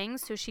her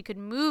things so she could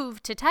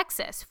move to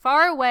Texas,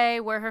 far away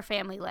where her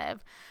family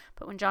lived.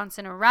 But when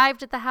Johnson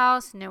arrived at the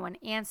house, no one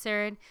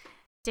answered.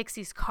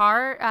 Dixie's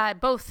car,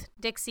 both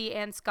Dixie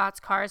and Scott's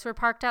cars were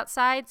parked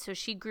outside, so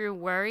she grew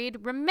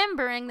worried,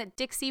 remembering that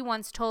Dixie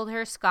once told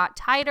her Scott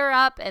tied her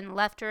up and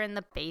left her in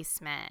the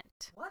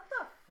basement. What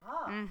the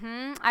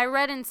fuck? I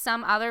read in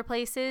some other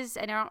places,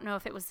 and I don't know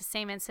if it was the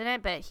same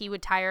incident, but he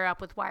would tie her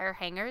up with wire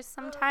hangers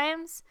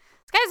sometimes.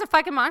 This guy's a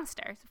fucking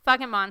monster. He's a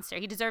fucking monster.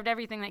 He deserved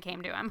everything that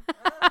came to him.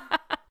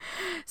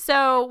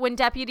 So when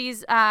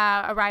deputies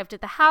arrived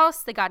at the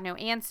house, they got no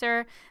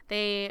answer.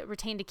 They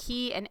retained a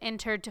key and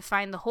entered to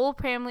find the whole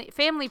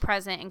family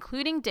present,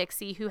 including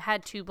Dixie, who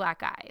had 2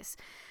 black eyes.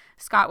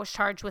 Scott was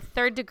charged with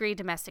third-degree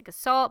domestic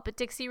assault, but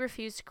Dixie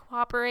refused to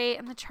cooperate,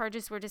 and the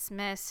charges were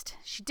dismissed.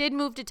 She did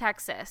move to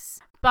Texas,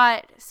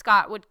 but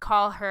Scott would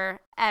call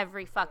her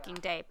every fucking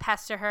day,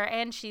 pester her,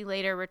 and she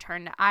later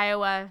returned to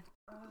Iowa,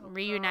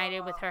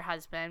 reunited with her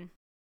husband.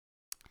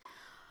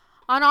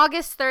 On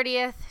August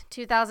 30th,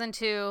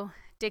 2002,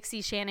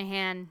 Dixie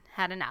Shanahan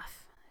had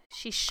enough.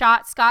 She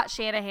shot Scott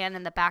Shanahan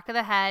in the back of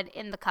the head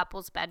in the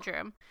couple's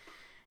bedroom.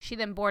 She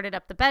then boarded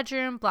up the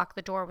bedroom, blocked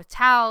the door with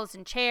towels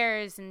and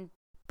chairs and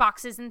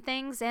boxes and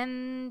things,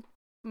 and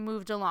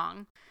moved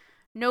along.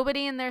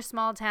 Nobody in their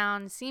small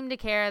town seemed to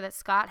care that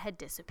Scott had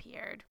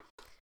disappeared.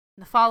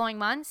 In the following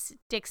months,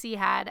 Dixie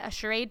had a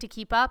charade to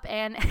keep up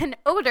and an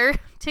odor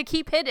to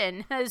keep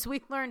hidden, as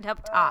we learned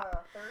up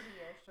top.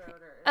 30-ish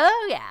odors.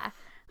 Oh, yeah.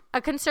 A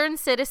concerned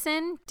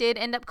citizen did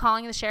end up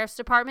calling the sheriff's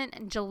department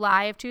in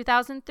July of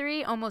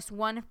 2003, almost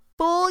 1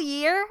 full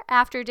year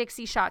after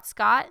Dixie shot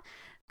Scott,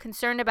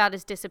 concerned about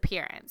his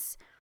disappearance.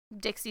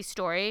 Dixie's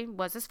story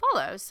was as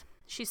follows.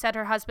 She said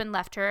her husband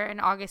left her in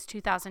August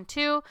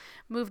 2002,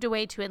 moved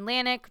away to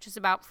Atlantic, which is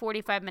about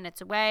 45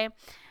 minutes away,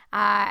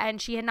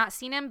 and she had not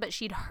seen him, but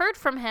she'd heard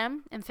from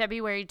him in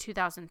February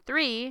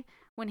 2003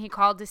 when he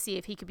called to see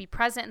if he could be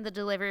present in the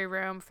delivery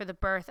room for the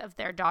birth of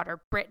their daughter,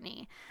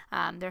 Brittany,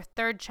 their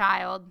third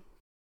child,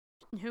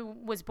 who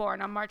was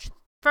born on March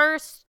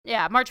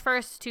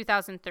 1st,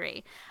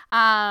 2003.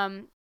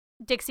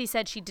 Dixie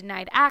said she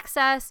denied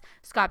access.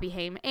 Scott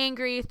became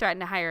angry, threatened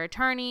to hire an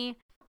attorney.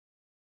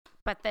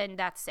 But then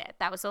that's it.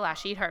 That was the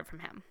last she'd heard from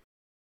him.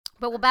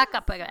 But we'll back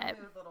up a bit.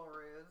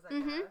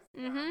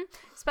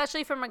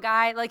 Especially from a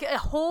guy, like a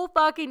whole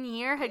fucking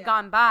year had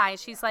gone by.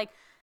 She's like,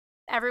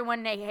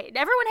 everyone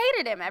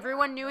hated him.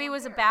 Everyone knew he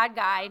was a bad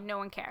guy. No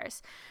one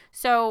cares.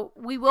 So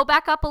we will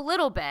back up a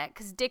little bit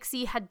because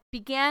Dixie had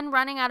began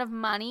running out of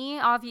money,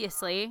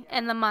 obviously,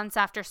 in the months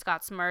after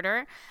Scott's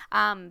murder.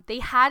 They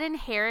had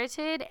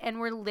inherited and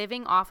were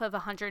living off of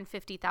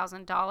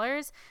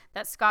 $150,000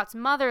 that Scott's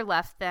mother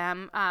left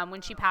them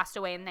when she passed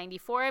away in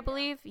 94, I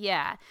believe.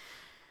 Yeah.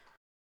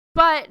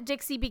 But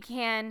Dixie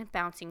began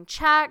bouncing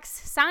checks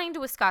signed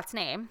with Scott's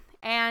name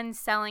and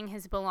selling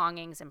his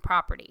belongings and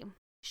property.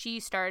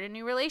 She started a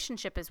new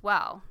relationship as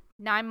well.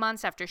 9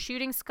 months after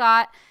shooting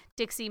Scott,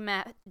 Dixie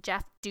met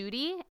Jeff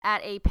Duty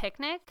at a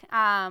picnic.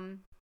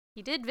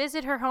 He did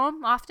visit her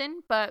home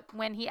often, but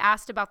when he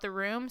asked about the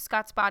room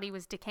Scott's body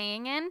was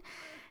decaying in,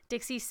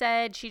 Dixie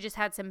said she just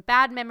had some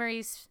bad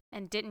memories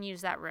and didn't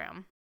use that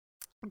room.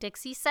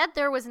 Dixie said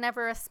there was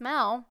never a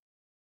smell.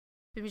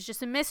 It was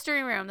just a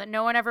mystery room that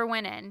no one ever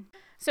went in.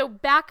 So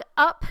back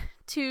up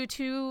to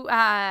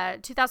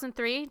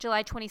 2003,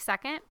 July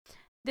 22nd.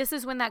 This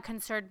is when that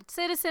concerned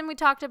citizen we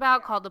talked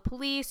about called the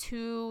police,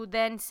 who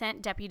then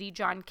sent Deputy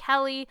John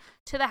Kelly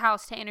to the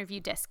house to interview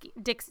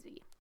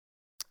Dixie.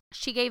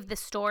 She gave the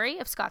story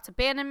of Scott's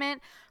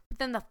abandonment, but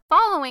then the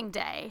following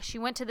day, she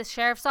went to the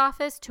sheriff's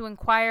office to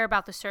inquire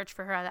about the search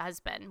for her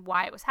husband,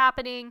 why it was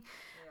happening,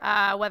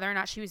 whether or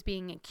not she was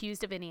being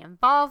accused of any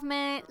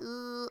involvement.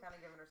 Kind of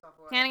giving herself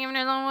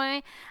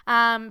away.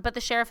 But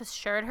the sheriff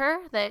assured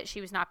her that she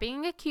was not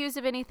being accused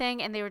of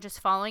anything, and they were just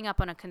following up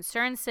on a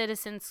concerned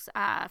citizen's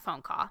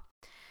phone call.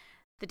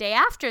 The day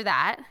after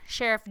that,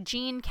 Sheriff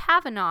Gene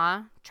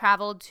Kavanaugh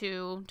traveled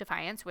to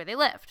Defiance, where they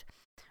lived.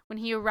 When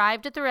he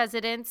arrived at the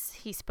residence,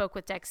 he spoke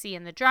with Dixie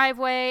in the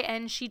driveway,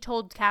 and she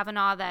told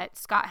Kavanaugh that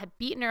Scott had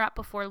beaten her up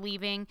before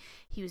leaving.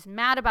 He was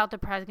mad about the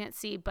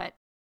pregnancy, but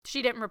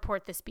she didn't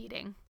report this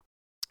beating.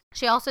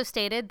 She also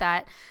stated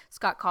that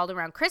Scott called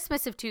around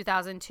Christmas of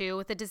 2002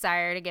 with a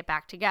desire to get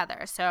back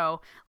together.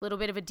 So a little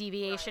bit of a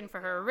deviation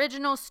for her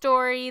original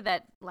story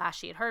that last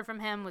she had heard from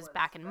him was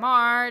back in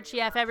March.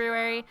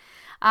 February.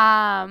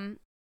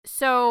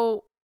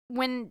 So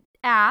when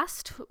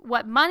asked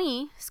what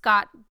money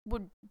Scott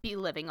would be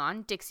living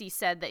on, Dixie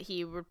said that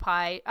he would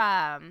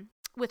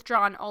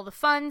withdrawn all the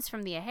funds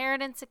from the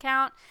inheritance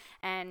account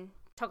and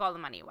took all the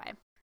money away.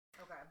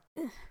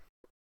 Okay.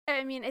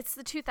 I mean, it's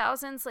the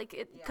 2000s.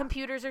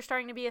 Computers are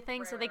starting to be a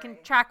thing, so they can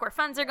track where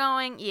funds are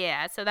going.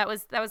 Yeah, so that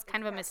was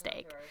kind of a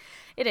mistake.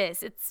 It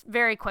is. It's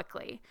very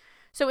quickly.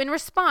 So in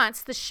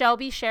response, the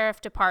Shelby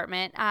Sheriff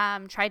Department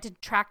tried to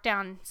track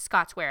down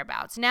Scott's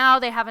whereabouts. Now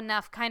they have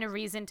enough kind of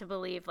reason to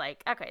believe,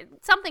 okay,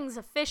 something's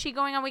fishy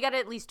going on. We got to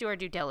at least do our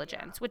due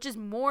diligence, which is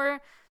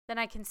more than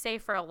I can say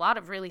for a lot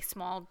of really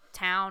small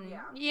town.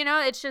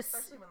 Yeah. It's just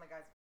especially when the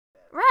guys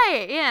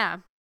right. Yeah.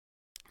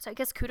 So I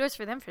guess kudos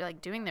for them for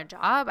doing their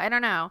job. I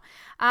don't know.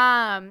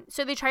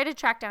 So they tried to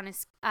track down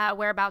his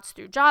whereabouts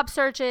through job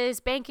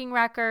searches, banking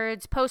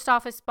records, post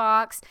office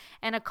box,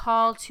 and a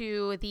call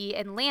to the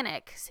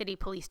Atlantic City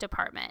Police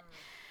Department.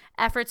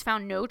 Efforts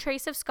found no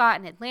trace of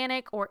Scott in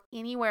Atlantic or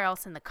anywhere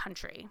else in the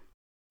country.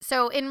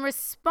 So in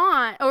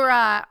response,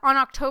 on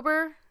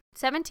October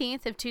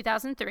 17th of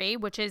 2003,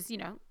 which is,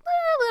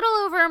 a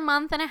little over a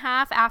month and a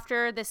half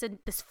after this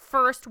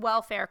first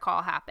welfare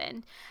call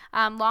happened,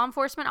 law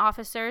enforcement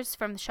officers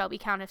from the Shelby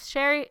County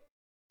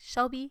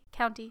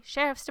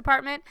Sheriff's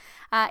Department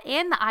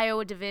and the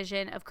Iowa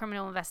Division of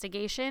Criminal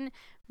Investigation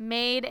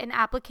made an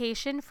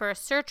application for a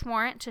search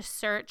warrant to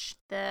search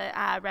the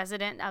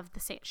resident of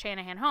the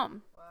Shanahan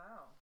home.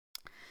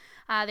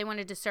 Wow. They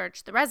wanted to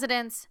search the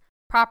residence,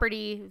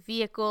 property,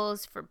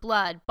 vehicles for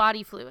blood,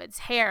 body fluids,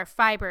 hair,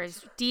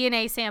 fibers,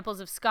 DNA samples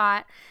of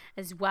Scott,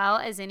 as well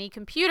as any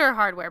computer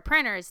hardware,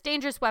 printers,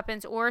 dangerous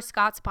weapons, or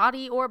Scott's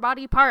body or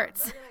body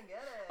parts.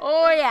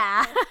 Oh,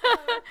 yeah.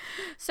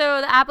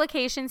 So the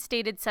application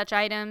stated such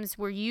items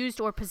were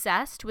used or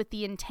possessed with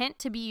the intent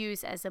to be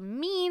used as a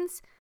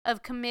means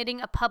of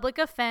committing a public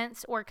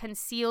offense or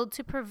concealed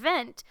to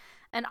prevent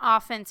an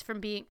offense from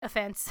being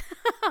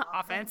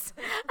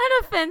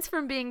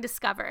from being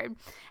discovered,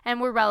 and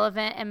were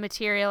relevant and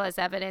material as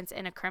evidence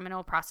in a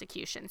criminal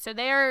prosecution. So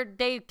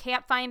they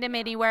can't find him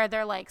anywhere.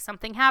 They're like,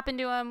 something happened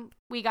to him.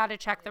 We got to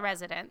check the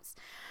residence.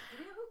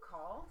 Do you know who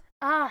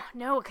called?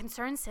 No, a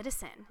concerned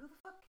citizen. Who the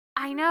fuck?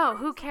 I know.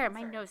 Who cares?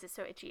 My nose is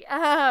so itchy.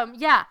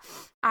 Yeah.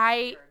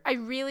 I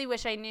really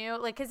wish I knew,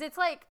 because it's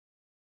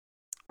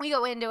we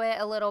go into it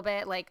a little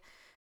bit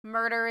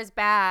murder is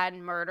bad,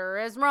 murder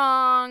is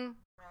wrong.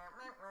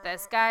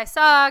 this guy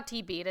sucked.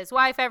 He beat his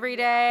wife every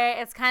day.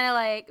 It's kind of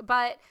like,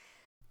 but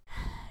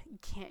you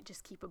can't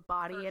just keep a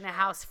body in a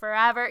house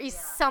forever.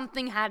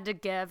 Something had to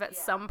give at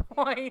some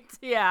point.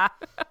 Yeah.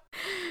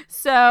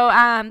 So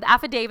the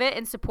affidavit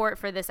in support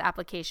for this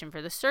application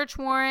for the search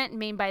warrant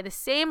made by the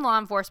same law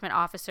enforcement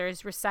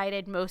officers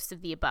recited most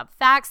of the above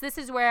facts. This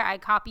is where I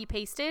copy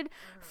pasted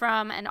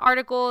from an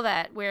article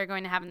that we're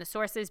going to have in the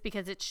sources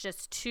because it's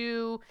just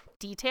too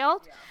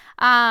detailed.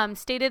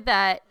 Stated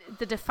that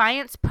the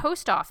Defiance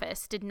post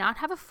office did not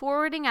have a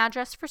forwarding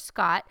address for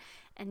Scott,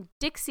 and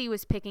Dixie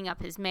was picking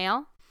up his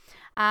mail.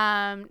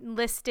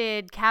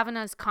 Listed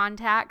Kavanaugh's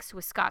contacts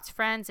with Scott's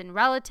friends and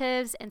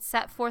relatives, and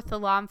set forth the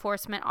law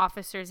enforcement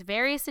officers'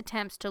 various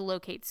attempts to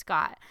locate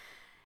Scott.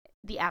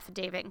 The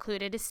affidavit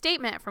included a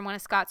statement from one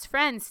of Scott's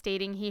friends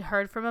stating he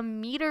heard from a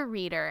meter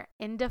reader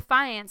in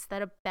Defiance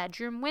that a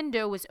bedroom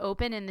window was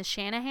open in the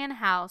Shanahan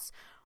house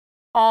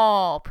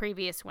all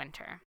previous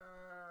winter.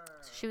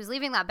 So she was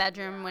leaving that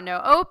bedroom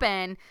window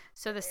open,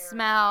 so the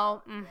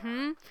smell.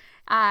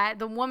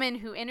 The woman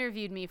who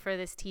interviewed me for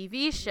this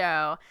TV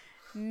show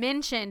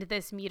mentioned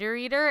this meter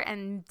reader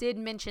and did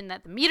mention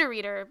that the meter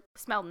reader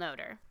smelled an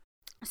odor.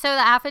 So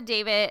the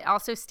affidavit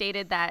also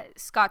stated that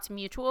Scott's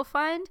mutual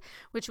fund,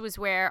 which was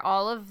where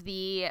all of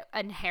the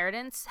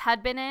inheritance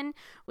had been in,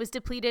 was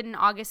depleted in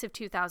August of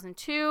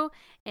 2002,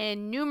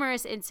 and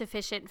numerous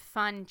insufficient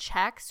fund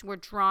checks were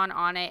drawn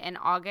on it in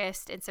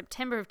August and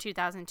September of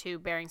 2002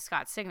 bearing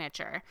Scott's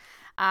signature.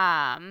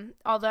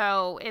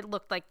 Although it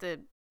looked like the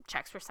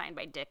checks were signed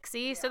by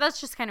Dixie, so that's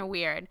just kind of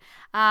weird.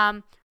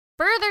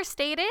 Further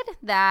stated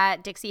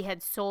that Dixie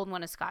had sold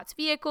one of Scott's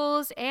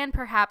vehicles and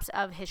perhaps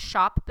of his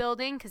shop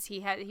building, because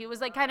he was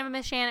like kind of a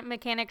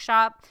mechanic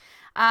shop.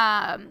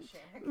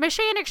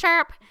 Mechanic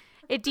shop.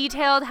 It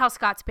detailed how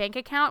Scott's bank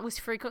account was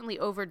frequently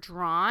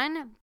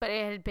overdrawn, but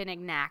it had been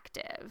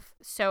inactive.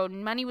 So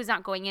money was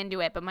not going into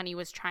it, but money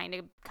was trying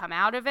to come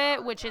out of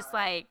it, which is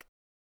like,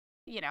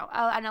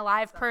 an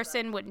alive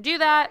person wouldn't do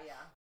that.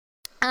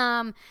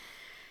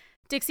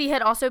 Dixie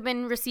had also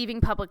been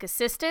receiving public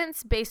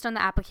assistance based on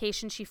the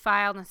application she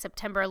filed on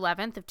September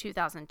 11th of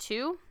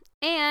 2002,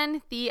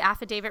 and the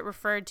affidavit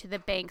referred to the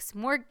bank's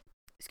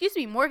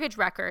mortgage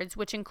records,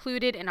 which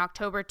included an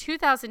October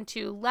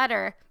 2002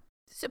 letter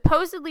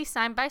supposedly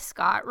signed by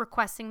Scott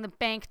requesting the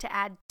bank to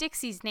add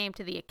Dixie's name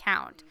to the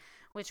account,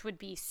 which would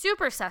be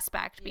super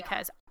suspect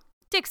because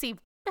Dixie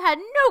had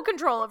no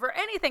control over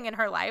anything in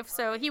her life,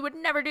 so he would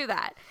never do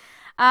that.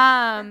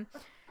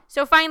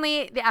 So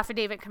finally, the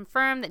affidavit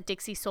confirmed that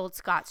Dixie sold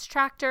Scott's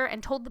tractor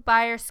and told the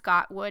buyer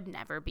Scott would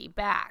never be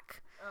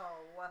back.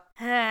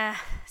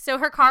 So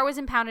her car was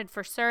impounded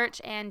for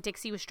search, and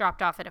Dixie was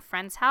dropped off at a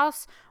friend's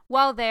house.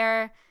 While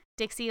there,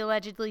 Dixie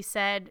allegedly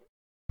said,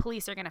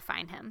 "Police are going to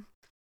find him."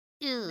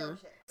 No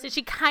shit. So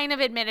she kind of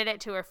admitted it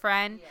to her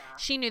friend. Yeah.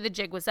 She knew the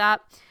jig was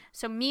up.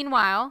 So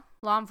meanwhile,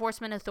 law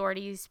enforcement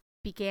authorities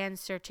began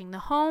searching the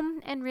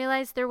home and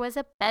realized there was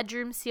a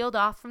bedroom sealed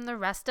off from the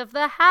rest of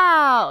the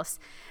house.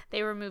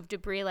 They removed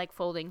debris like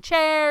folding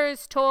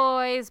chairs,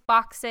 toys,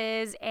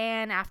 boxes,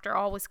 and after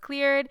all was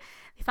cleared,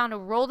 they found a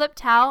rolled up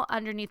towel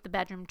underneath the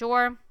bedroom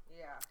door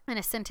and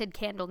a scented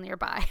candle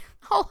nearby.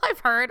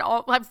 I've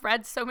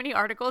read so many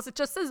articles. It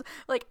just says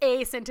like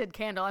a scented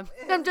candle.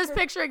 I'm just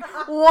picturing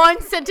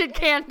one scented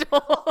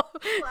candle.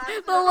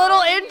 The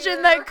little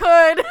engine that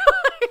could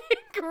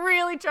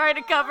really try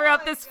to cover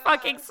up this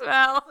fucking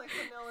smell.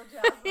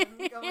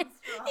 Yeah.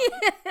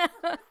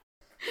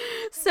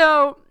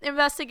 So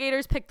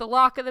investigators picked the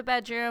lock of the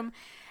bedroom,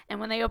 and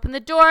when they opened the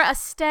door, a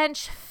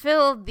stench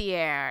filled the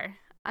air.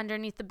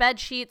 Underneath the bed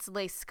sheets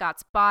lay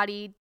Scott's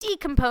body,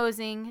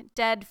 decomposing,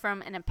 dead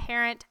from an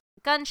apparent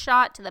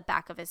gunshot to the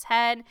back of his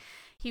head.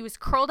 He was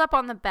curled up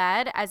on the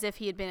bed as if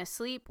he had been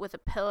asleep with a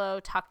pillow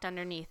tucked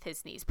underneath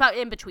his knees, but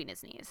in between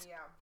his knees. Yeah.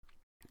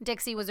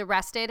 Dixie was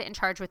arrested and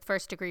charged with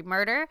first-degree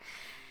murder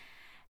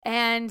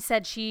and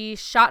said she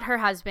shot her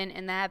husband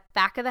in the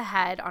back of the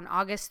head on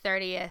August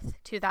 30th,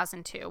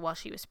 2002, while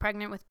she was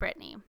pregnant with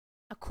Brittany.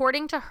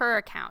 According to her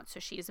account, so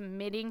she is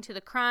admitting to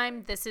the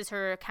crime, this is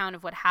her account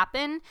of what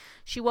happened.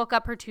 She woke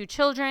up her two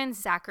children,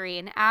 Zachary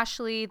and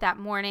Ashley, that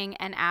morning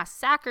and asked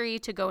Zachary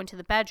to go into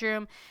the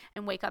bedroom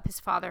and wake up his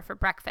father for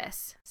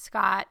breakfast.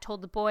 Scott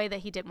told the boy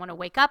that he didn't want to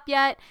wake up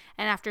yet,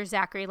 and after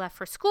Zachary left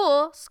for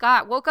school,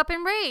 Scott woke up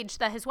enraged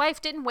that his wife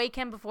didn't wake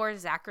him before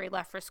Zachary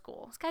left for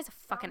school. This guy's a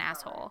fucking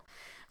asshole.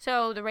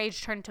 So the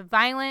rage turned to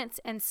violence,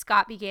 and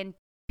Scott began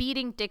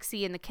beating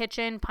Dixie in the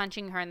kitchen,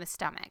 punching her in the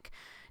stomach.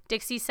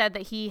 Dixie said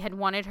that he had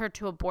wanted her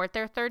to abort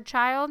their third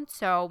child,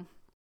 so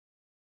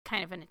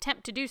kind of an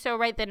attempt to do so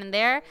right then and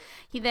there.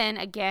 He then,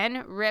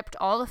 again, ripped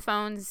all the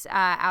phones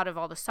out of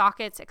all the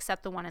sockets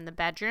except the one in the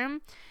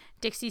bedroom.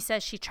 Dixie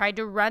says she tried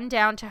to run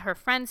down to her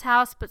friend's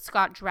house, but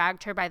Scott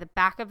dragged her by the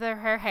back of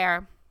her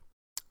hair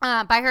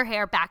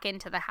back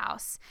into the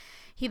house.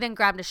 He then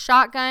grabbed a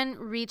shotgun,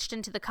 reached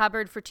into the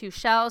cupboard for 2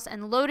 shells,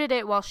 and loaded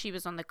it while she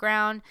was on the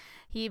ground.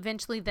 He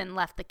eventually then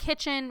left the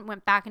kitchen,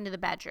 went back into the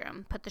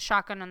bedroom, put the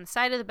shotgun on the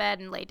side of the bed,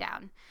 and lay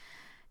down.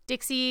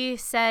 Dixie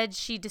said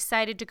she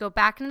decided to go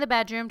back into the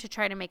bedroom to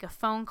try to make a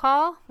phone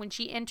call. When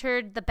she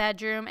entered the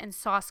bedroom and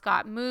saw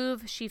Scott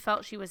move, she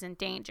felt she was in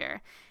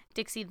danger.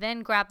 Dixie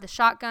then grabbed the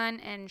shotgun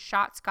and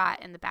shot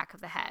Scott in the back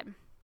of the head.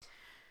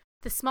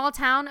 The small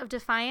town of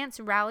Defiance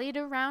rallied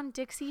around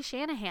Dixie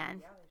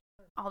Shanahan.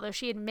 Although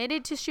she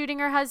admitted to shooting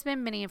her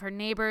husband, many of her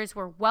neighbors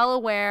were well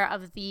aware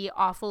of the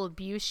awful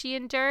abuse she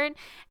endured,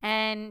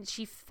 and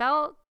they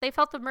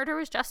felt the murder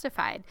was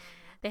justified.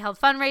 They held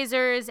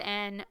fundraisers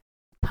and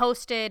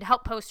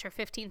helped post her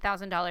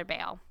 $15,000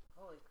 bail.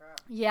 Holy crap.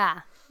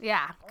 Yeah.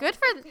 Good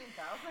for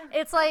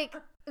it's like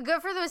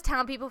good for those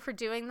town people for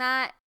doing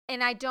that.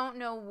 And I don't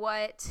know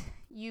what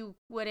you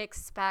would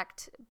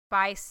expect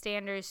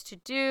bystanders to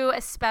do,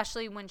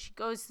 especially when she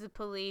goes to the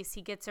police,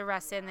 he gets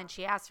arrested, and then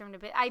she asks for him to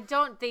be. I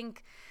don't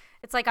think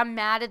it's like I'm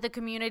mad at the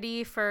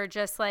community for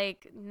just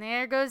like,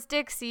 there goes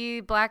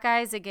Dixie, black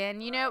eyes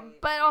again, you know,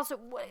 but also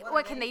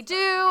what can they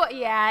do?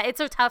 Yeah, it's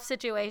a tough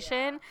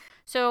situation.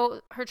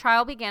 So her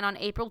trial began on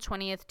April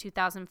 20th,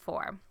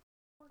 2004.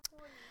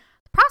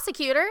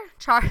 Prosecutor,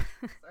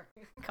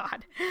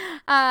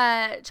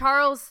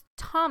 Charles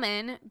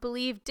Tommen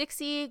believed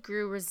Dixie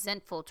grew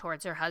resentful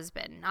towards her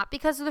husband, not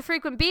because of the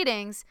frequent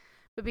beatings,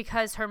 but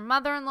because her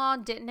mother-in-law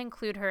didn't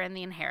include her in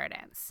the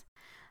inheritance.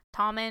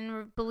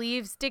 Tommen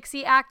believes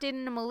Dixie acted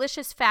in a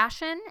malicious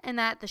fashion and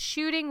that the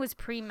shooting was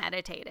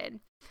premeditated.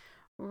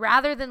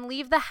 Rather than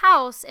leave the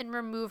house and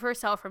remove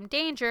herself from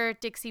danger,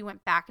 Dixie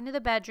went back into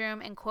the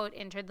bedroom and, quote,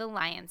 entered the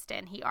lion's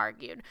den, he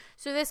argued.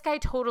 So this guy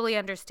totally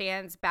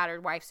understands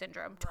battered wife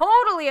syndrome.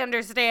 Totally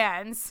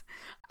understands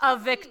a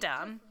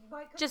victim.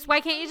 Just why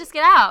can't you just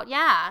get out?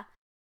 Yeah.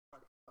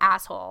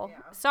 Asshole.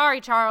 Yeah. Sorry,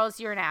 Charles,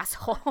 you're an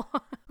asshole.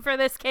 For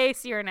this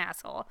case, you're an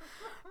asshole.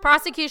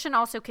 Prosecution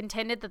also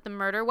contended that the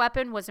murder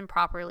weapon was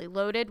improperly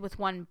loaded with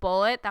one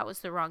bullet that was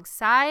the wrong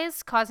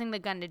size, causing the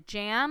gun to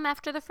jam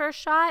after the first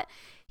shot.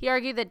 He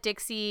argued that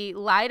Dixie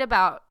lied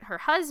about her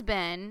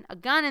husband, a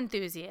gun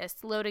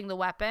enthusiast, loading the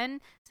weapon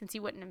since he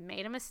wouldn't have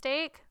made a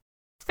mistake.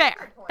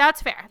 Fair.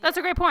 That's fair. That's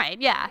a great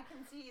point. Yeah. I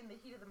can see in the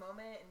heat of the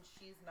moment, and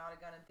she's not a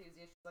gun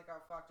enthusiast. She's like,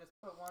 oh, fuck, just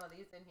put one of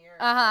these in here.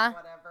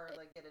 Whatever,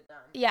 like, get it done.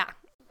 Yeah.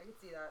 I can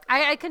see that.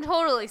 I can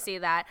totally see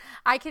that.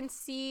 I can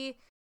see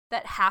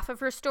that half of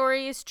her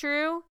story is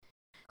true.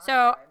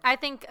 So I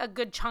think a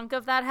good chunk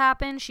of that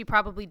happened. She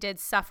probably did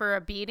suffer a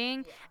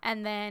beating. Yeah.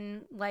 And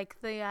then, like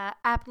the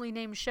aptly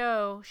named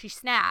show, she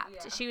snapped.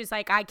 Yeah. She was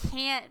like, I'm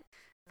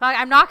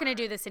not going to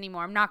do this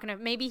anymore. I'm not going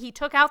to. Maybe he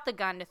took out the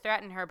gun to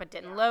threaten her but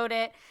didn't load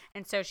it.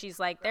 And so she's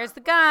like, there's the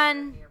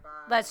gun.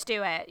 Let's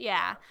do it.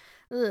 Yeah.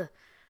 Ugh.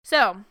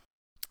 So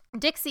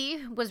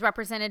Dixie was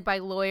represented by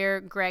lawyer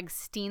Greg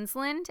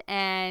Steensland,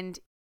 and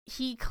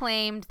he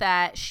claimed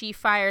that she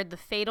fired the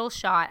fatal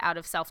shot out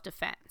of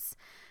self-defense.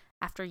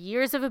 After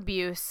years of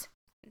abuse,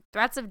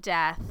 threats of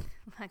death,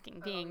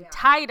 being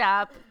tied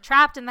up,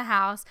 trapped in the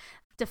house,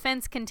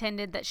 defense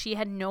contended that she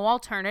had no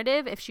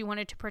alternative if she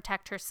wanted to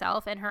protect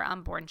herself and her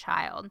unborn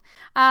child.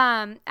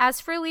 As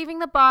for leaving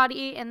the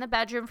body in the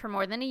bedroom for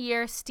more than a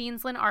year,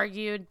 Steensland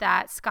argued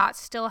that Scott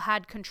still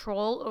had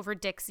control over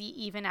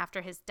Dixie even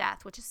after his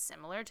death, which is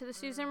similar to the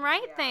Susan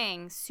Wright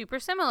thing. Super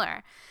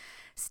similar.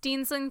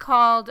 Steensland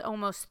called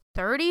almost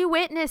 30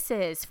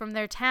 witnesses from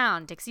their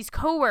town, Dixie's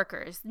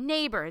co-workers,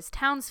 neighbors,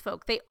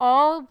 townsfolk. They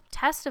all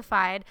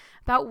testified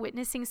about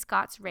witnessing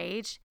Scott's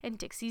rage and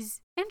Dixie's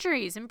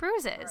injuries and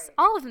bruises. Right.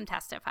 All of them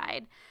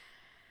testified.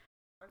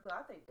 I'm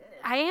glad they did.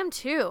 I am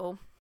too.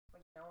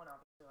 Like, no one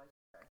obviously likes it.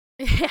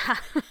 Yeah.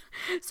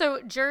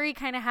 So jury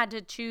kind of had to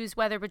choose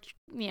whether,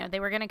 they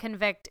were going to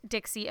convict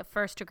Dixie of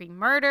first-degree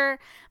murder,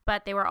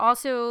 but they were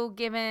also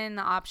given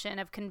the option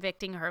of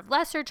convicting her of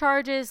lesser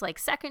charges like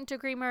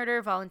second-degree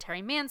murder,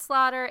 voluntary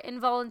manslaughter,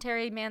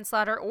 involuntary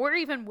manslaughter, or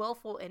even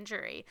willful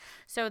injury.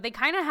 So they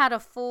kind of had a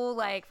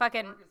full,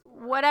 fucking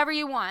whatever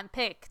you want,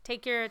 pick.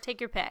 Take your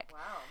pick.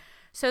 Wow.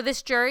 So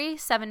this jury,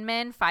 7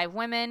 men, 5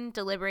 women,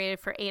 deliberated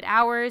for 8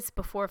 hours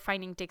before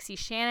finding Dixie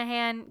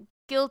Shanahan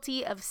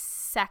guilty of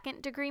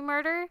second-degree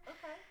murder.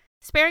 Okay.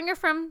 Sparing her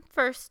from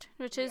first,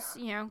 which is,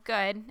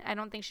 good. I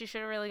don't think she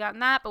should have really gotten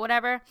that, but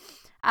whatever.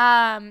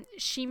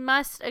 She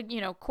must,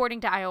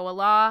 according to Iowa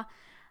law,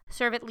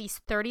 serve at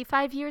least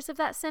 35 years of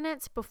that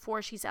sentence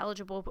before she's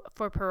eligible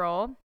for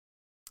parole.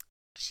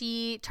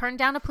 She turned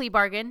down a plea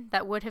bargain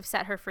that would have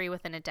set her free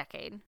within a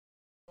decade.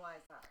 Why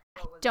is that?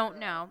 I don't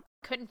know.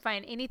 Couldn't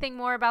find anything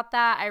more about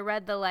that. I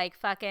read the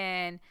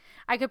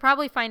I could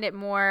probably find it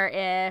more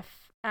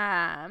if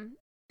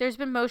there's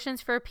been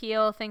motions for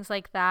appeal, things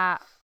like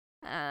that.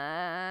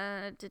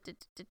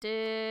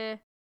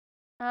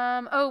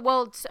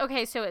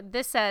 Okay, so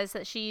this says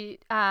that she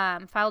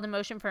filed a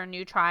motion for a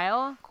new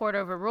trial. Court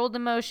overruled the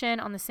motion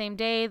on the same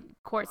day.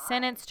 Court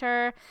sentenced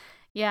her.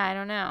 Yeah, I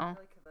don't know.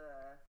 The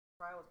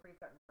trial was pretty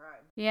cut and dried.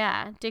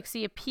 Yeah,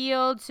 Dixie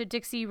appealed. So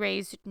Dixie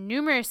raised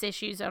numerous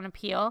issues on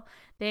appeal.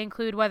 They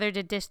include whether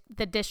the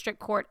district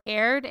court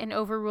erred in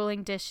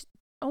overruling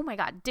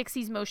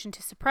Dixie's motion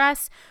to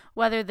suppress,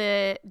 whether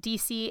the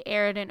DC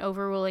erred in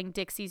overruling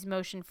Dixie's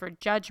motion for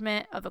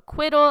judgment of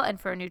acquittal and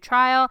for a new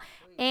trial,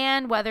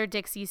 and whether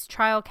Dixie's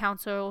trial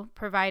counsel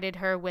provided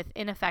her with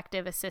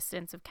ineffective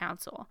assistance of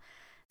counsel.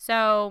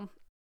 So,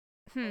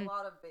 A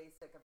lot of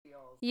basic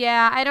appeals.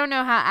 yeah, I don't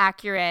know how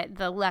accurate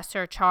the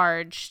lesser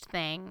charged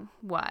thing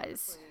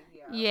was.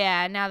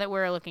 Yeah, now that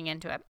we're looking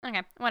into it.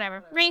 Okay,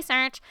 whatever.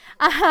 Research.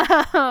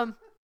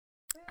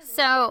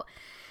 So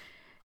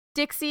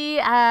Dixie,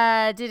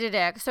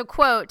 so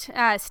quote,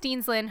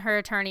 Steensland, her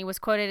attorney, was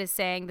quoted as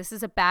saying, "This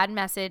is a bad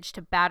message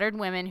to battered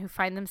women who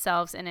find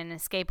themselves in an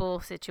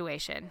escapable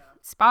situation."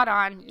 Spot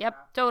on.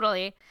 Yep,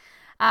 totally.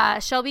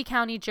 Shelby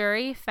County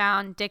jury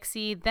found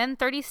Dixie, then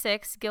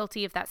 36,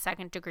 guilty of that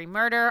second-degree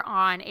murder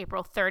on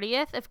April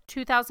 30th of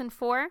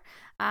 2004.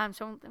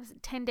 So it was a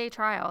 10-day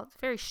trial. It's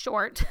very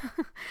short.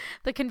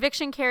 The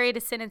conviction carried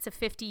a sentence of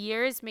 50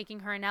 years,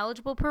 making her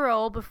ineligible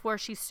parole before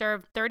she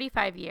served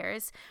 35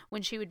 years,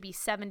 when she would be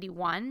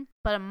 71.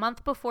 But a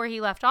month before he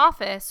left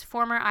office,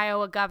 former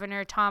Iowa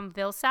Governor Tom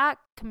Vilsack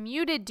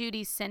commuted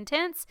Duty's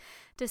sentence,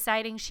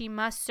 deciding she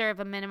must serve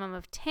a minimum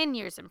of 10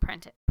 years in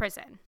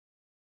prison.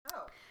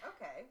 Oh,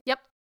 okay. Yep.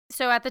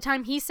 So at the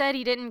time, he said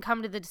he didn't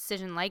come to the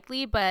decision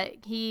lightly,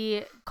 but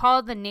he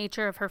called the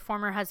nature of her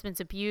former husband's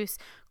abuse,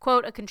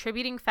 quote, "a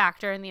contributing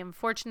factor in the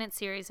unfortunate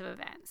series of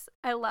events."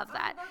 I love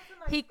that. That's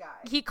a nice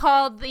guy. He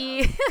called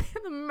the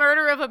the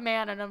murder of a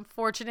man an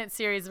unfortunate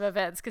series of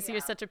events because he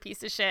was such a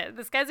piece of shit.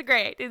 This guy's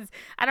great.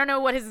 I don't know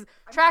what his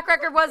track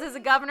record was as a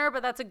governor,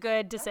 but that's a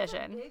good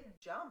decision. That's a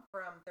big jump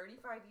from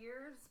 35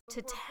 years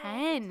To before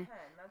 10.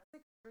 That's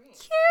extreme.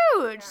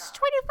 Huge.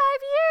 25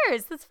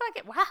 years. That's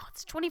fucking, wow,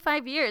 it's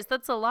 25 years.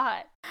 That's a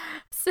lot.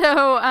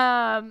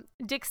 So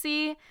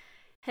Dixie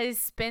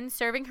has been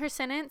serving her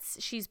sentence.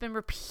 She's been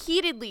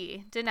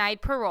repeatedly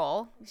denied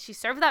parole. She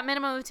served that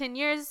minimum of 10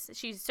 years.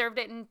 She served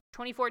it in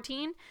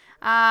 2014.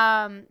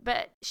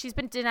 But she's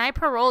been denied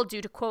parole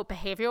due to, quote,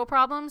 behavioral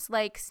problems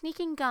like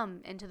sneaking gum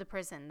into the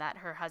prison that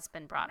her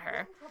husband brought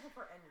her.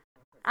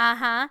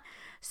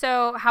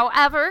 So,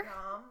 however,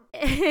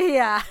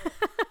 yeah.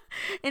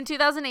 In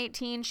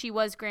 2018, she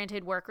was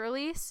granted work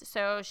release.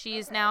 So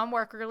she's now on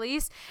work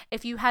release.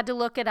 If you had to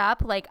look it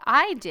up like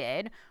I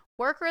did,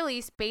 work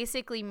release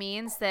basically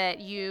means that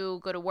you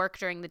go to work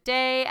during the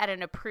day at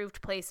an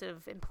approved place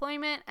of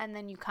employment, and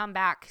then you come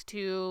back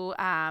to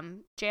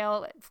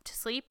jail to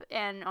sleep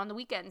and on the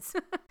weekends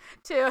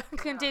to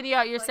continue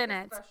out your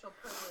sentence. A special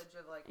privilege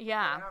of like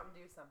Yeah. go out and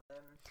do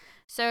something.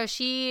 So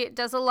she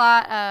does a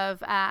lot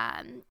of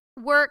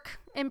work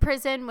in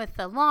prison with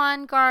the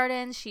lawn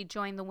gardens. She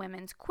joined the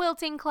women's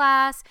quilting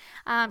class.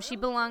 She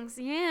belongs,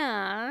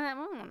 I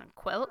want to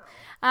quilt.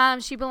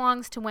 She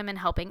belongs to Women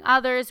Helping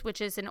Others, which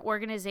is an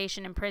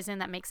organization in prison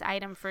that makes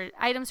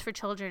items for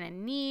children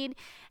in need.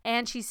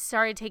 And she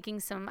started taking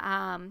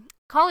some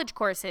college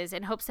courses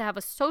and hopes to have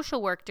a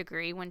social work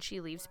degree when she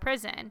leaves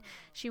prison.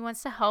 She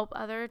wants to help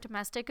other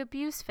domestic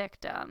abuse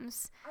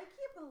victims. I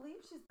can't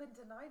believe she's been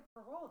denied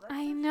parole. That's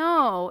I so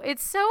know.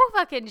 It's so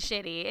fucking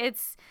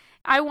shitty.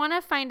 I want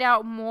to find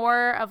out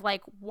more of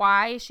like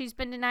why she's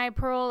been denied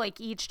parole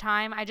like each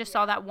time. I just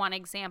saw that one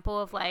example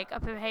of like a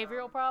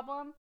behavioral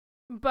problem.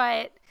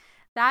 But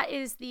that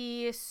is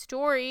the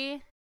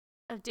story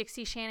of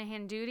Dixie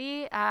Shanahan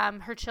Duty.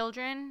 Her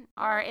children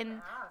are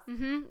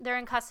they're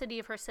in custody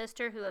of her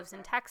sister who lives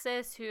in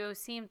Texas, who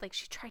seemed like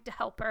she tried to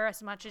help her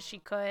as much as she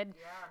could.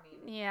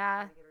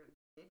 Yeah.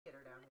 Get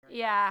her down here.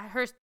 Yeah,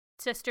 her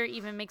sister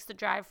even makes the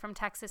drive from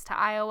Texas to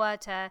Iowa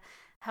to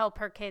help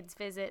her kids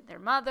visit their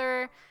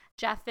mother.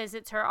 Jeff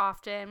visits her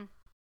often.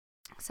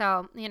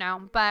 So,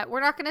 but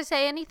we're not going to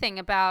say anything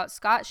about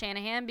Scott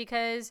Shanahan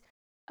because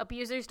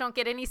abusers don't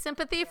get any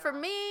sympathy from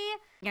me.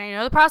 And I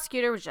know the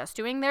prosecutor was just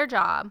doing their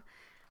job,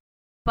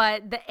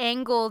 but the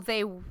angle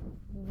they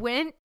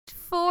went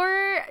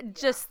for,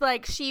 just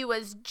like she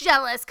was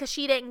jealous because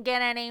she didn't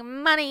get any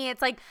money.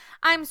 It's like,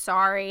 I'm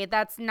sorry,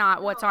 that's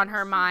not what's on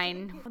her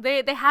mind.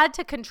 They had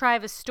to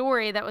contrive a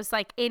story that was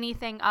like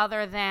anything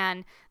other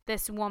than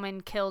this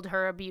woman killed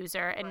her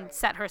abuser and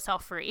set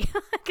herself free,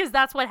 because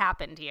that's what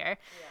happened here.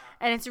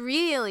 And it's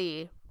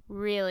really,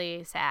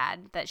 really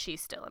sad that she's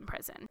still in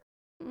prison.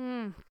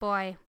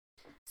 Boy.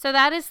 So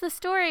that is the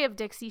story of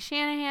Dixie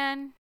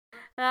Shanahan.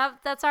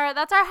 That's our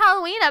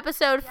Halloween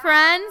episode,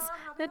 friends.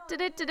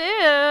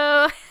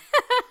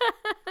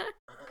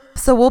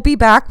 So we'll be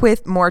back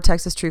with more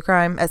Texas true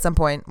crime at some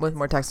point with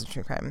more Texas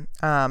true crime.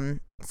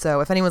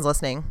 So if anyone's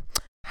listening,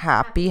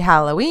 happy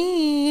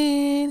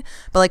Halloween.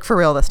 But like for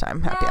real this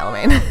time, happy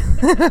Halloween.